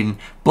for him.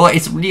 But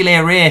it's really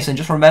a race, and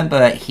just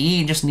remember,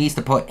 he just needs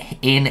to put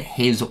in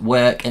his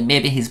work, and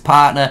maybe his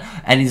partner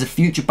and his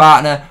future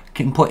partner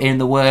can put in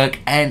the work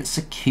and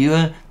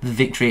secure the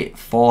victory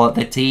for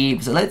the team.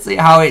 So let's see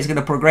how it's going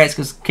to progress,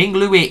 because King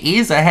Louis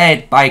is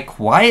ahead by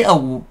quite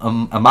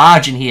a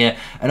margin here,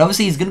 and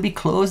obviously he's going to be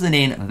closing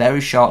in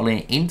very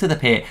shortly into the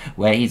pit,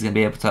 where he's going to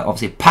be able to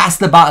obviously pass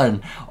the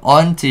baton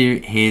on to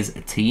his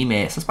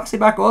teammates. Let's pass it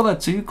back over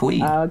to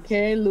Queen.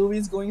 Okay, Louis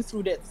is going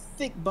through that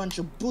thick bunch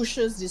of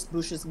bushes. These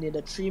bushes need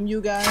a trim,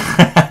 you guys.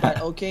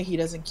 But okay, he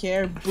doesn't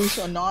care, bush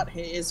or not,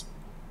 he is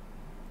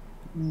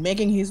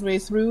making his way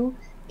through.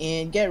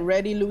 And get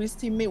ready, Louis'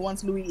 teammate.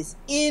 Once Louis is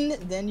in,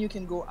 then you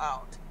can go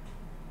out.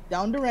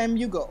 Down the ramp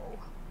you go.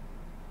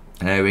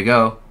 There we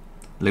go.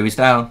 Louis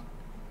down.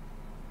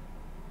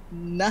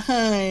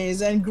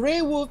 Nice. And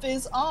Grey Wolf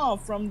is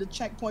off from the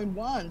checkpoint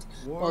 1.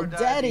 Well,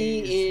 Daddy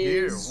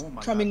is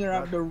coming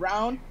around the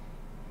round.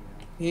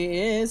 He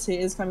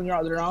is coming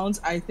around the rounds.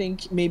 I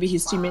think maybe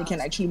his teammate can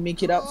actually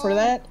make it up for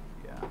that.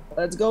 Yeah.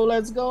 Let's go,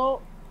 let's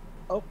go.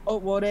 Oh,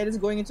 well, that is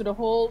going into the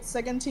hole.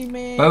 Second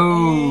teammate.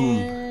 Boom.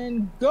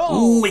 And go.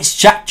 Ooh, it's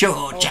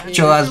Chacho.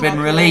 Chacho has been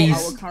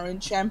released. Our current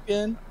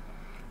champion.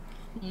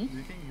 Do you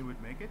think he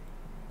would make it?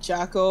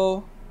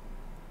 Chaco.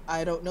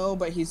 I don't know,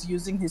 but he's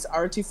using his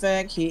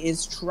artifact. He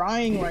is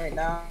trying right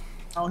now.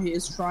 He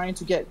is trying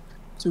to get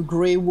to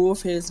Grey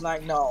Wolf. He's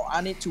like, no,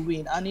 I need to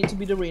win. I need to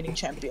be the reigning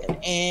champion.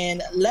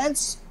 And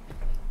let's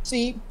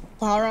see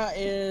Para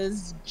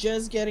is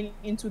just getting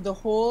into the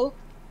hole.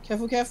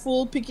 Careful,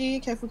 careful, Picky.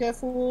 Careful,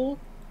 careful.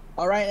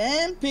 All right,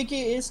 and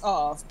Picky is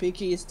off.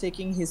 Picky is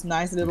taking his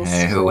nice little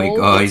stroll. Here we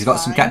go. It's He's got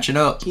some fine. catching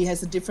up. He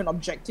has a different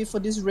objective for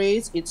this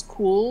race. It's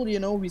cool, you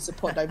know. We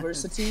support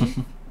diversity.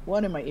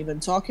 What am I even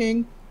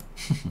talking?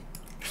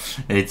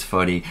 It's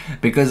funny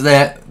because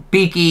the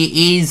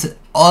Peaky is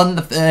on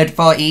the third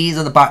foot, he's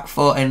on the back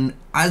foot, and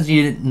as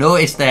you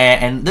notice there,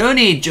 and the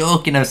only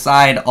joking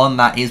aside on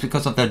that is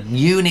because of the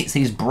units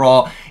he's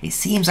brought, it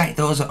seems like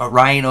those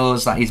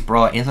rhinos that he's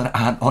brought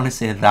aren't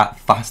honestly that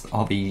fast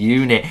of a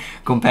unit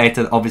compared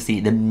to obviously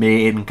the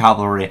main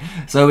cavalry.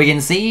 So we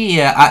can see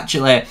here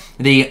actually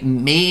the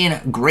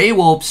main Grey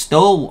Wolf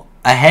still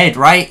ahead,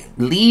 right?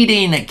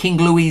 Leading King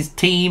Louis's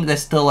team, they're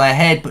still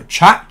ahead, but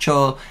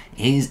Chacho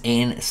is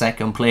in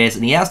second place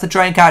and he has to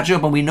try and catch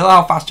up, and we know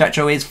how fast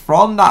Chacho is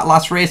from that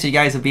last race. You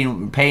guys have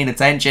been paying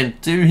attention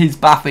to his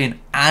buffing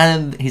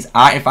and his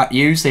artifact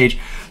usage,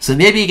 so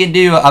maybe he can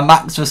do a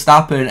Max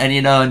Verstappen and,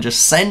 you know, and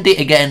just send it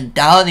again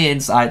down the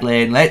inside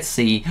lane. Let's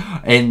see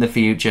in the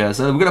future.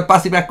 So we're going to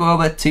pass it back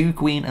over to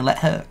Queen and let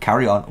her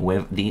carry on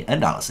with the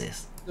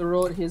analysis. The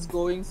road he's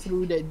going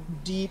through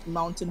that deep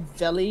mountain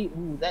valley.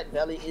 Ooh, that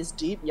valley is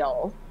deep,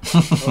 y'all.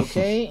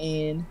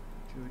 Okay, and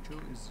Jojo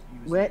is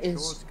using where a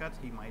is- shortcut.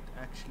 He might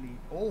actually.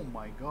 Oh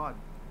my god.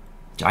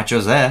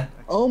 Chacho's there.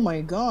 oh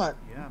my god,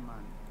 Yeah,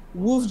 man.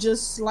 Wolf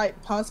just slid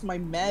past my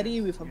Maddie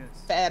Yes, with her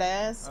yes. fat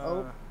ass.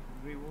 Oh,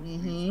 Grey Wolf,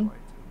 Mhm. please try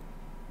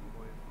to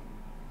avoid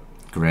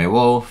from Grey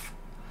Wolf.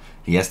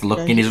 He has to look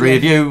yeah, in his he's- rear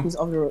view. He's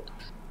off the road.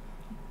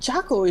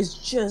 Chaco is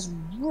just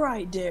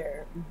right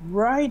there,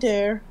 right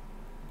there.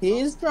 He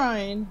is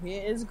trying. He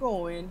is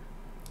going.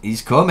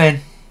 He's coming.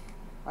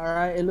 All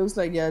right. It looks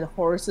like the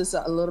horses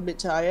are a little bit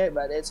tired,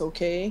 but it's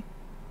okay.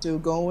 Still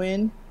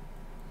going.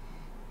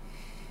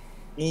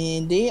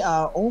 And they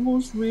are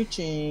almost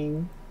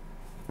reaching.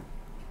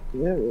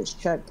 Where is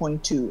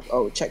checkpoint 2?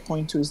 Oh,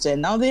 checkpoint 2 is there.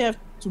 Now they have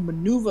to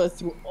maneuver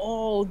through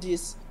all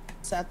these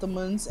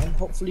settlements, and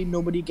hopefully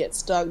nobody gets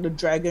stuck. The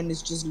dragon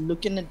is just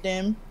looking at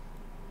them.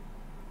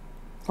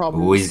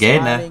 Probably Ooh, he's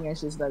getting there. smiling, and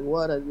she's like,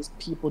 "What are these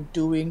people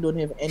doing? Don't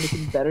have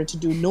anything better to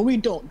do." No, we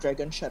don't,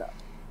 dragon. Shut up.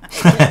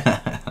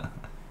 Okay.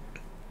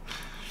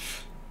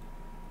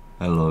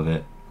 I love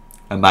it.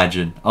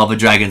 Imagine all the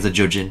dragons are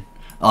judging.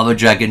 All the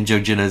dragon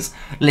judging us.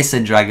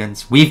 Listen,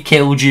 dragons, we've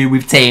killed you,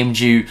 we've tamed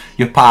you.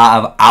 You're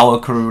part of our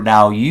crew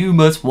now. You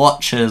must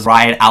watch us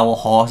ride our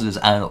horses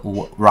and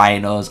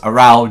rhinos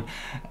around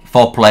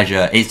for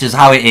pleasure. It's just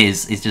how it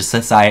is. It's just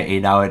society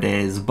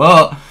nowadays.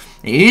 But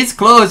it is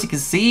close. You can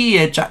see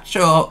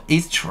Chacho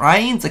is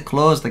trying to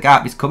close the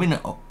gap. He's coming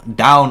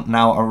down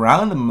now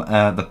around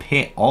the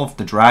pit of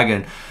the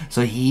dragon.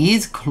 So he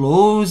is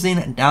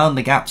closing down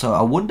the gap. So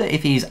I wonder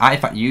if his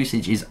artifact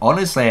usage is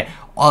honestly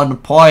on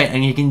point,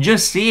 and you can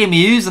just see him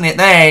using it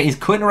there. He's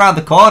cutting around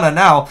the corner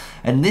now,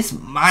 and this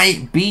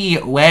might be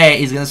where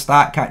he's going to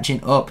start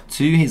catching up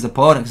to his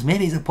opponent, because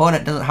maybe his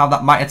opponent doesn't have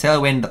that mighty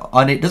tailwind,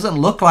 and it doesn't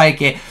look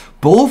like it.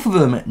 Both of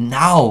them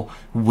now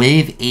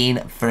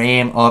within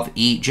frame of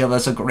each other.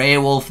 So Grey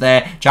Wolf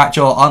there,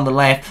 Chacho on the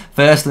left,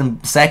 first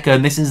and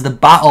second. This is the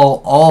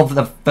battle of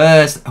the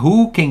first.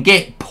 Who can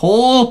get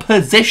pole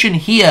position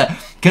here?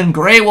 Can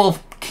Grey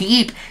Wolf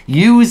keep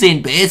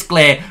using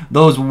basically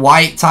those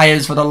white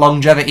tires for the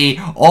longevity,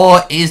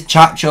 or is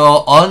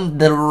Chacho on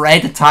the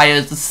red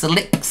tires, the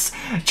slips,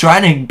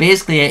 trying to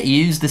basically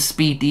use the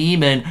speed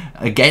demon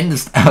again?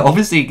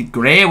 Obviously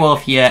Grey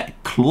Wolf here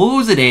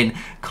close it in,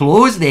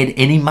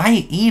 and he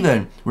might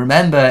even,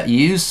 remember,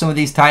 use some of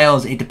these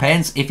tiles. It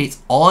depends if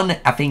it's on,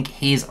 I think,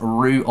 his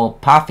route or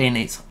pathing.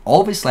 It's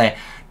obviously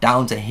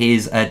down to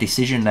his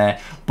decision there,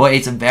 but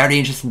it's very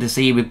interesting to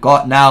see. We've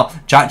got now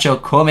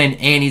Chacho coming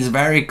in. He's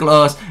very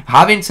close,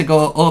 having to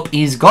go up.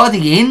 He's got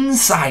the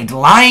inside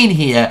line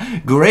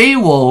here. Grey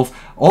Wolf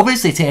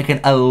obviously taking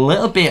a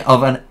little bit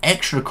of an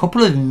extra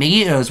couple of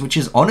meters, which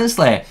is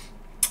honestly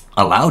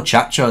allowed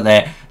Chacho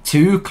there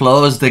to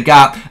close the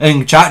gap,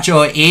 and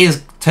Chacho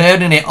is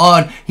turning it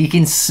on. He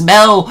can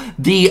smell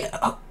the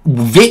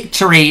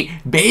victory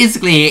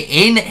basically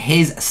in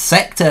his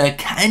sector.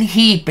 Can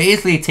he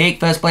basically take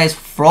first place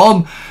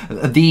from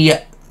the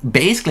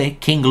basically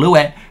King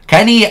Louis?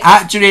 Can he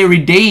actually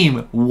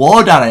redeem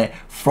Wardari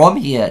from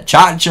here?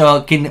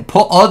 Chacho can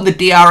put on the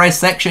DRS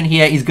section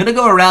here. He's going to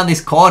go around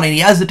this corner, and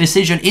he has the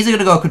decision. Is he going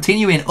to go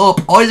continuing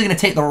up, or is he going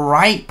to take the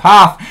right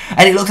path?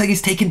 And it looks like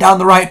he's taking down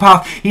the right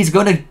path. He's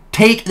going to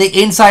take the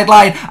inside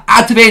line,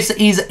 activates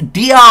his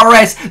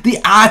DRS, the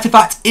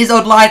artifact is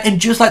online,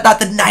 and just like that,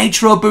 the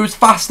nitro boost,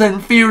 fast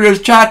and furious.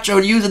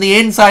 Chacho using the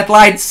inside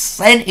line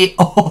sent it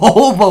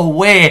all the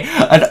way,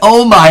 and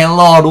oh my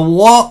lord,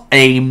 what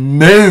a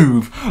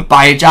move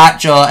by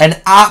Chacho.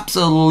 An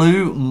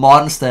absolute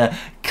monster,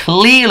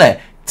 clearly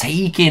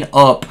taking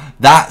up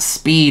that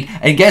speed.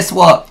 And guess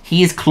what?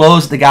 He's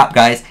closed the gap,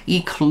 guys.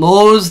 He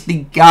closed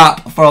the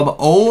gap from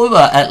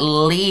over at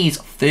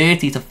least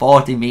 30 to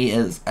 40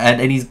 meters, and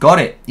he's got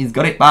it. He's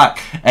got it back,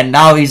 and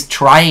now he's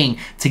trying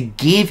to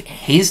give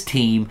his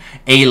team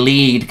a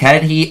lead.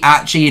 Can he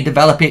actually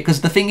develop it? Because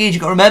the thing is, you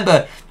got to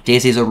remember,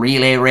 This is a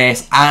relay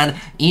race, and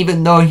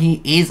even though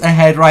he is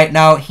ahead right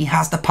now, he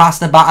has to pass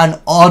the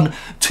baton on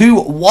to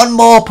one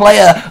more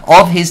player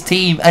of his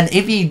team. And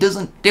if he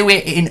doesn't do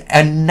it in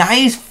a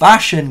nice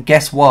fashion,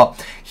 guess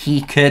what?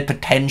 He could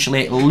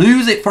potentially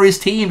lose it for his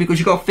team, because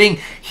you've got to think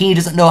he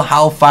doesn't know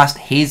how fast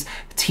his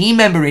team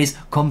member is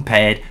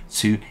compared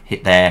to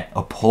hit their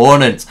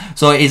opponents.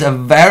 So it is a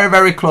very,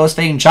 very close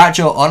thing.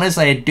 Chacho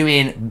honestly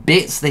doing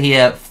bits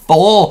here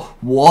for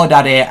War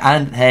Daddy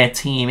and their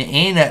team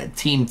in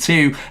Team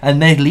 2,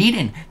 and they're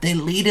leading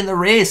the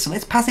race. So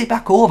let's pass it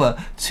back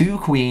over to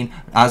Queen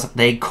as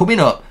they're coming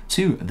up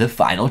to the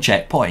final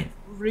checkpoint.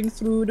 Moving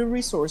through the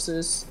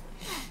resources,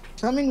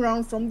 coming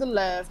round from the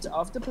left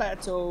of the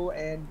plateau,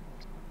 and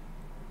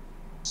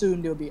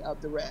soon they'll be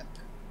up the ramp.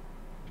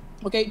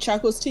 Okay,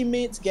 Chaco's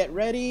teammates, get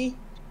ready.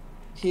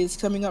 He's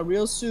coming up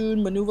real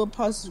soon. Maneuver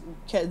past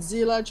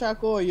Catzilla,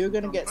 Chaco, or you're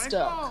gonna get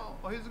stuck.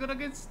 Oh, he's gonna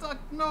get stuck.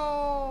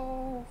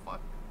 No,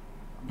 fuck.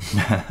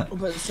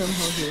 But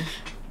somehow he...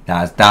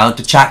 Now it's down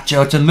to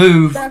Chacho to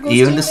move. Chaco's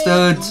He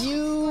understood. teammate,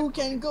 you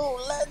can go.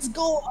 Let's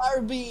go,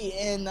 RB.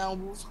 And now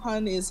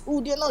Wuhan is...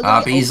 Oh, they're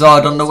not RB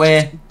ZoD on the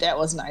way. That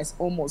was nice.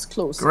 Almost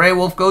close. Grey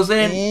Wolf goes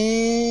in.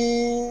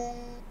 And...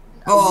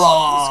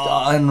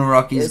 Oh, and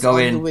Rocky's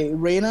going. On the way.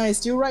 Reina is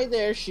still right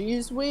there.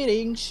 She's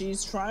waiting.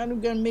 She's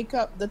trying to make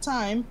up the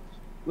time.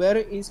 Where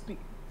is...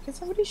 Can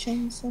somebody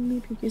send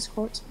me Piggy's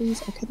hearts,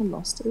 please? I kind of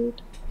lost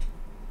it.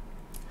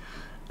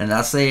 And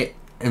that's it.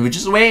 And we're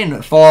just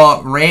waiting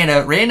for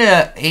Reina.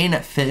 Reina in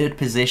 3rd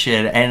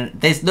position. And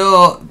there's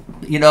no...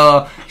 You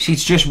know,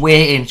 she's just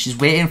waiting. She's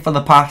waiting for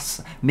the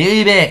pass.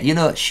 Maybe, you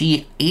know,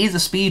 she is a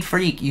speed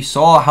freak. You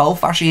saw how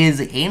fast she is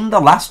in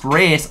the last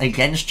race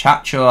against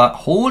Chacho,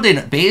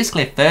 holding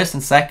basically 1st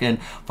and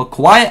 2nd for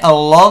quite a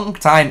long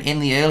time in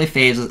the early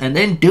phases, and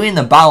then doing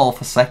the battle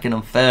for 2nd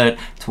and 3rd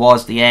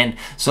towards the end.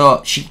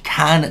 So she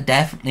can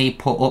definitely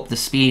put up the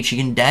speed. She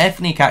can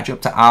definitely catch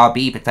up to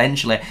RB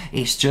potentially.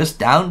 It's just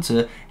down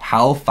to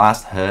how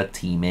fast her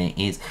teammate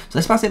is. So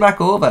let's pass it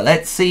back over.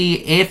 Let's see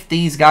if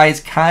these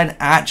guys can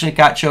actually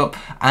catch up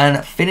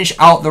and finish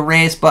out the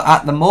race. But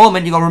at the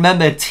moment, you got to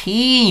remember,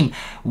 Team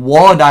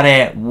War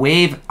Daddy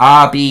with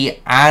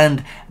RB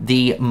and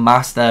the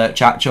Master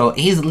Chacho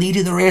is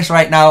leading the race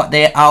right now.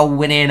 They are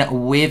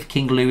winning with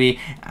King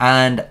Louis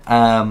and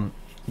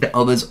the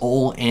others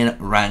all in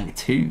rank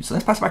 2. So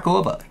let's pass it back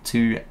over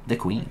to the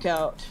Queen. Look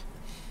out.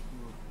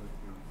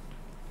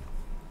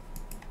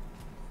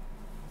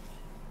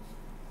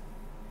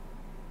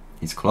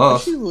 He's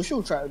close.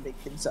 She'll try to make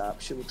things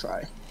up. She will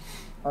try.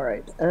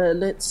 Alright,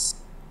 let's...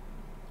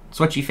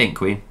 So what do you think,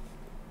 Queen?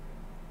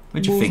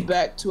 What do you move think?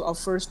 back to our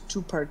first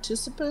 2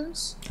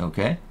 participants.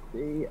 Okay.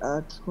 They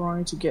are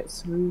trying to get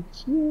through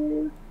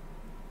here.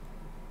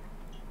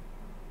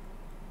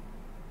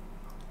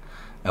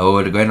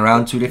 Oh, they're going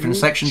around 2 different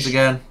sections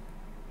again.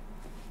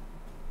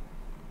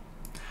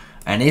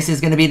 And this is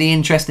going to be the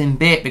interesting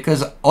bit,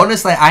 because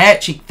honestly, I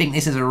actually think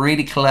this is a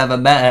really clever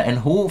meta, and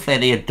hopefully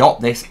they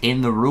adopt this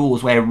in the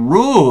rules, where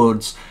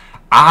roads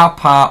are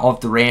part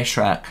of the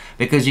racetrack.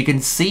 Because you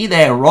can see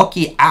there,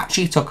 Rocky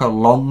actually took a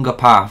longer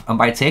path, and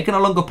by taking a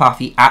longer path,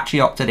 he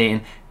actually opted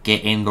in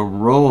getting the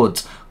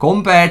roads.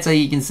 Compared to,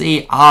 you can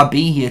see,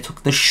 RB here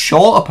took the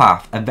shorter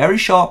path, a very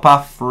short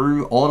path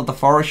through all of the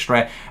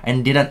forestry,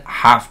 and didn't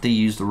have to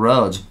use the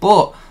roads.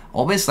 But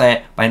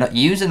obviously, by not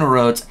using the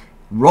roads,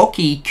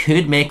 Rocky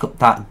could make up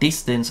that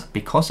distance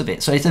because of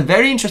it. So it's a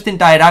very interesting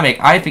dynamic.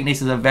 I think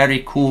this is a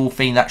very cool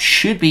thing that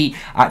should be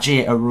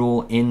actually a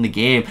rule in the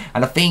game.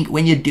 And I think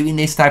when you're doing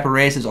this type of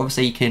races,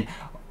 obviously you can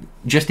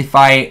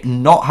justify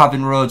not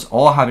having roads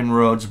or having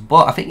roads,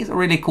 but I think it's a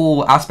really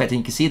cool aspect. And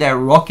you can see there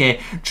Rocky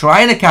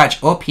trying to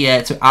catch up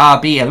here to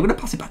RB, and we're going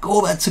to pass it back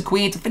over to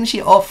Queen to finish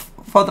it off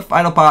for the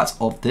final parts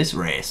of this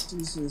race.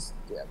 This is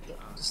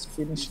just the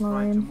finish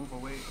Trying to line. move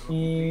away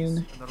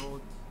In. the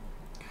road.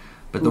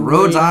 But the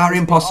roads are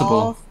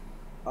impossible.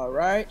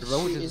 Alright, The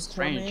road she is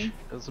strange. coming.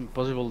 It's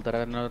impossible that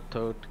I not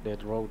to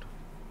get road.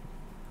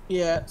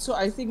 Yeah, so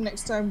I think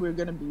next time we're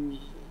gonna be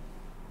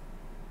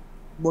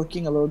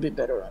working a little bit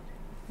better on it,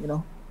 you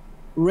know.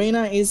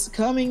 Reina is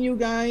coming, you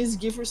guys.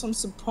 Give her some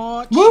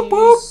support. Whoop,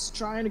 whoop. She's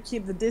trying to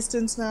keep the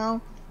distance now.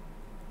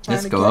 Trying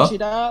Let's to go. catch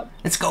it up.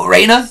 Let's go,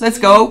 Reina. Let's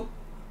go.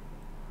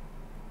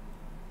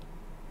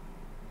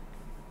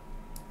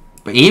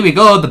 But here we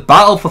go, the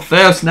battle for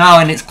first now,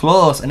 and it's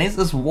close. And this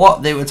is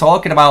what they were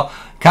talking about.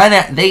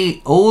 Can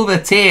they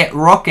overtake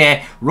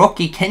Rocky?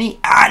 Rocky, can he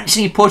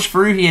actually push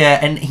through here?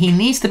 And he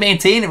needs to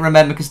maintain it,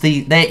 remember, because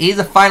there is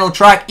a final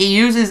track. He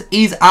uses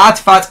his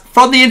artifact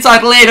from the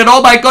inside lane, and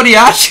oh my god, he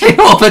actually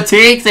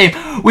overtakes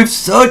him with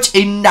such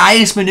a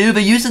nice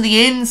maneuver. Using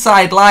the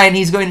inside line,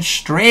 he's going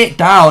straight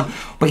down.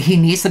 But he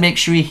needs to make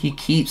sure he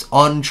keeps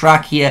on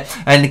track here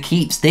and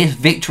keeps this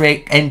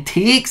victory and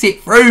takes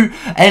it through,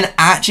 and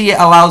actually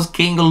allows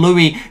King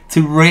Louis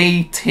to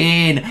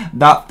retain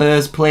that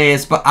first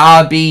place. But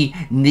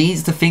RB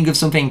needs to think of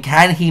something.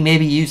 Can he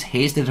maybe use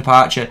hasted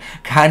departure?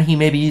 Can he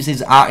maybe use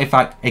his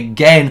artifact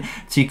again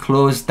to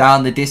close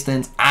down the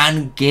distance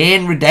and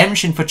gain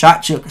redemption for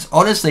Chacho? Because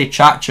honestly,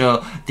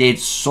 Chacho did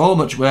so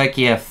much work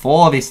here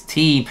for this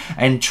team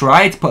and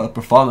tried to put a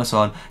performance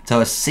on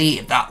to see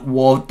if that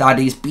War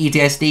Daddy's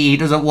PTSD. He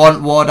doesn't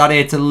want War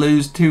Daddy to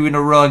lose 2 in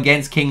a row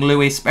against King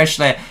Louis,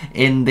 especially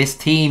in this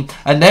team.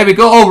 And there we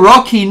go. Oh,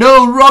 Rocky.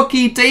 No,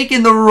 Rocky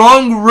taking the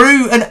wrong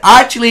route. And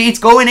actually, it's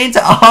going into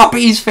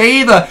RB's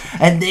favour.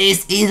 And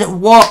this is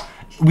what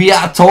we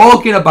are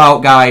talking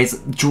about, guys.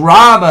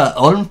 Drama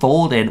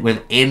unfolding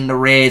within the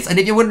race. And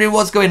if you're wondering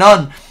what's going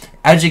on,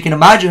 as you can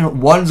imagine,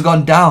 one's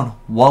gone down,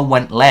 one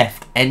went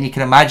left. And you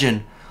can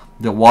imagine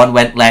the one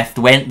went left,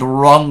 went the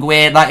wrong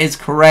way. That is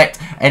correct.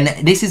 And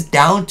this is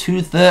down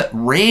to the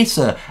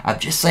racer. I'm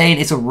just saying,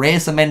 it's a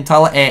racer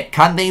mentality.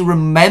 Can they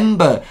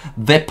remember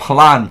the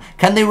plan?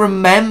 Can they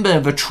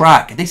remember the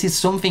track? This is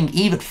something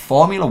even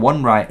Formula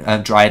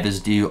 1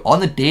 drivers do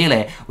on the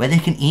daily, where they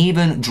can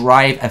even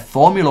drive a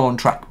Formula 1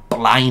 track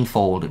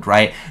blindfolded,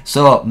 right?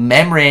 So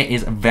memory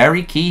is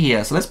very key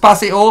here. So let's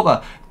pass it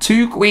over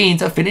to Queen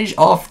to finish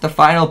off the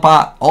final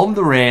part of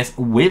the race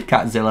with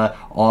Catzilla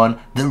on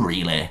the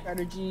relay.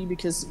 Strategy,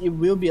 because it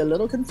will be a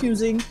little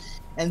confusing.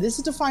 And this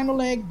is the final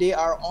leg. They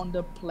are on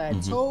the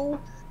plateau.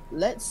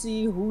 Let's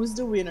see who's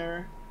the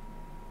winner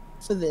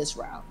for this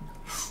round.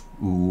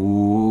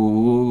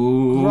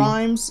 Ooh.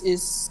 Grimes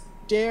is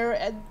there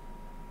at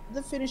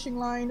the finishing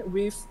line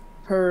with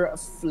her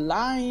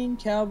flying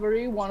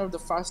Cavalry, one of the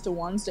faster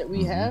ones that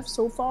we have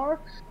so far.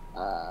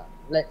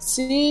 Let's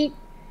see.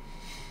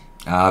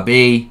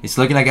 RB, it's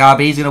looking like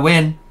RB's gonna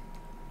win.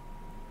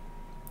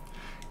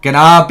 Can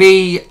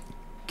RB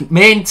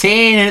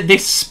maintain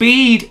this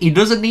speed? He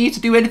doesn't need to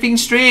do anything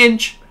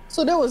strange.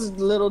 So there was a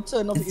little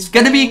turn of events. It's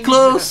gonna be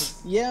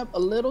close. Yep, a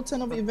little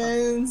turn of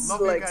events.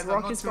 Guys,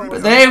 Rocky's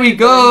But there we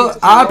go.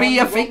 RB,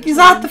 I think he's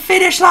at the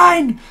finish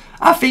line.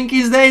 I think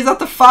he's there. He's at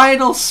the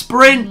final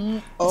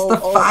sprint. It's the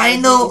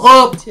final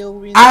up.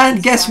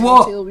 And guess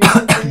what?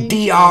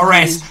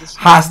 DRS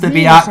has to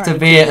be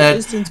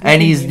activated.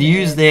 And he's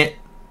used it.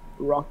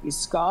 Rocky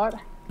Scott.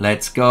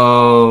 Let's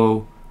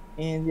go.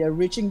 And they're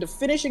reaching the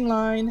finishing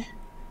line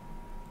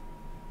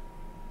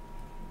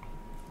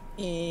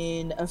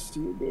in a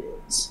few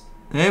minutes.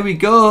 There we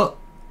go.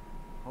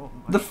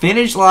 The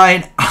finish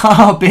line.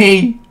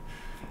 RB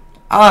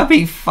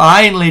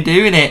finally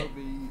doing it.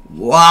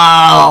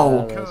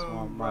 Wow. That's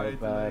my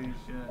bad.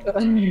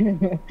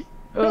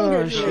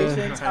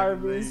 Congratulations,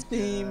 RB's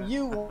team.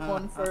 You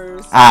won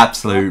first.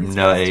 Absolute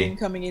nutty.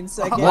 Coming in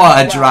second.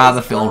 What a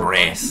drama-filled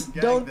race.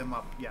 Don't- them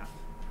up. Yeah.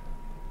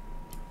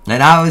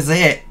 And that was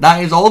it.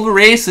 That is all the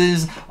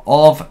races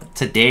of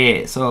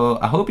today. So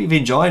I hope you've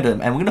enjoyed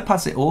them. And we're going to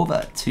pass it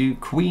over to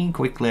Queen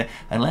quickly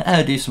and let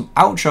her do some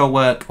outro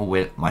work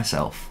with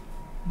myself.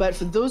 But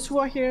for those who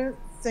are here,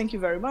 thank you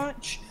very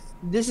much.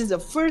 This is the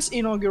first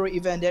inaugural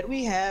event that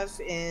we have,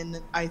 and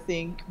I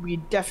think we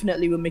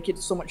definitely will make it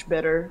so much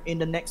better in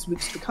the next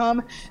weeks to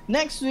come.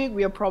 Next week,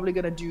 we are probably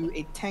going to do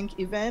a tank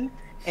event,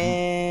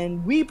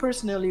 and we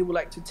personally would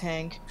like to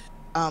thank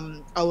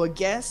our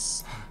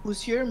guest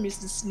who's here,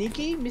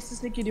 MrSneakyy.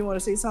 MrSneakyy, do you want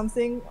to say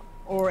something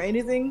or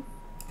anything?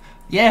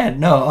 Yeah,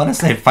 no,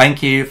 honestly,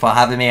 thank you for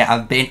having me.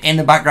 I've been in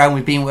the background,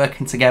 we've been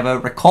working together,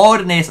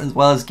 recording this, as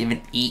well as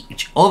giving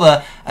each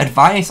other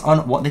advice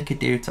on what they could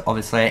do to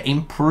obviously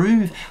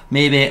improve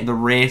maybe the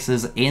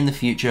races in the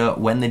future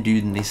when they're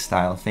doing this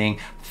style thing.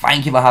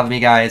 Thank you for having me,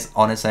 guys.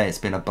 Honestly, it's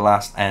been a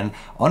blast. And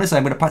honestly,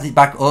 I'm going to pass it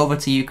back over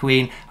to you,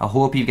 Queen. I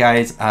hope you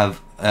guys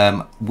have,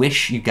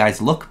 wish you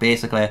guys luck,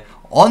 basically,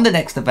 on the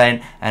next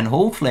event. And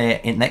hopefully,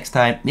 next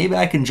time, maybe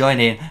I can join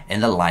in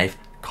the live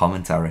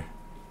commentary.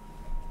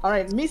 All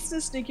right,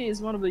 MrSneakyy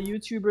is one of the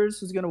YouTubers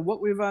who's going to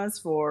work with us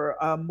for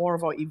more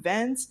of our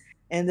events.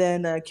 And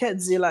then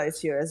Catzilla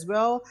is here as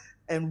well.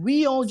 And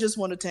we all just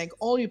want to thank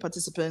all you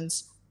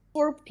participants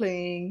for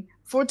playing,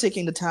 for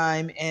taking the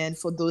time, and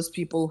for those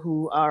people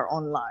who are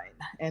online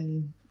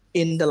and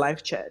in the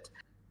live chat.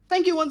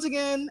 Thank you once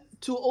again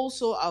to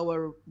also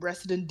our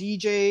resident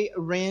DJ,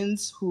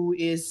 Renz, who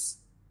is,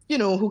 you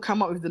know, who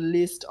come up with the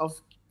list of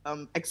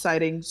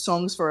exciting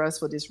songs for us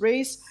for this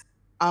race.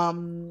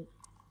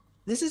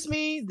 This is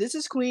me, this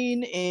is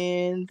Queen,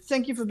 and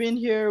thank you for being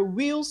here.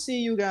 We'll see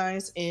you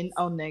guys in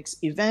our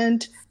next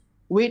event.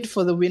 Wait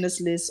for the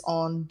winners list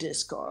on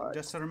Discord.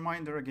 Just a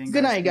reminder again.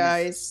 Good night,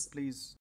 guys. Please.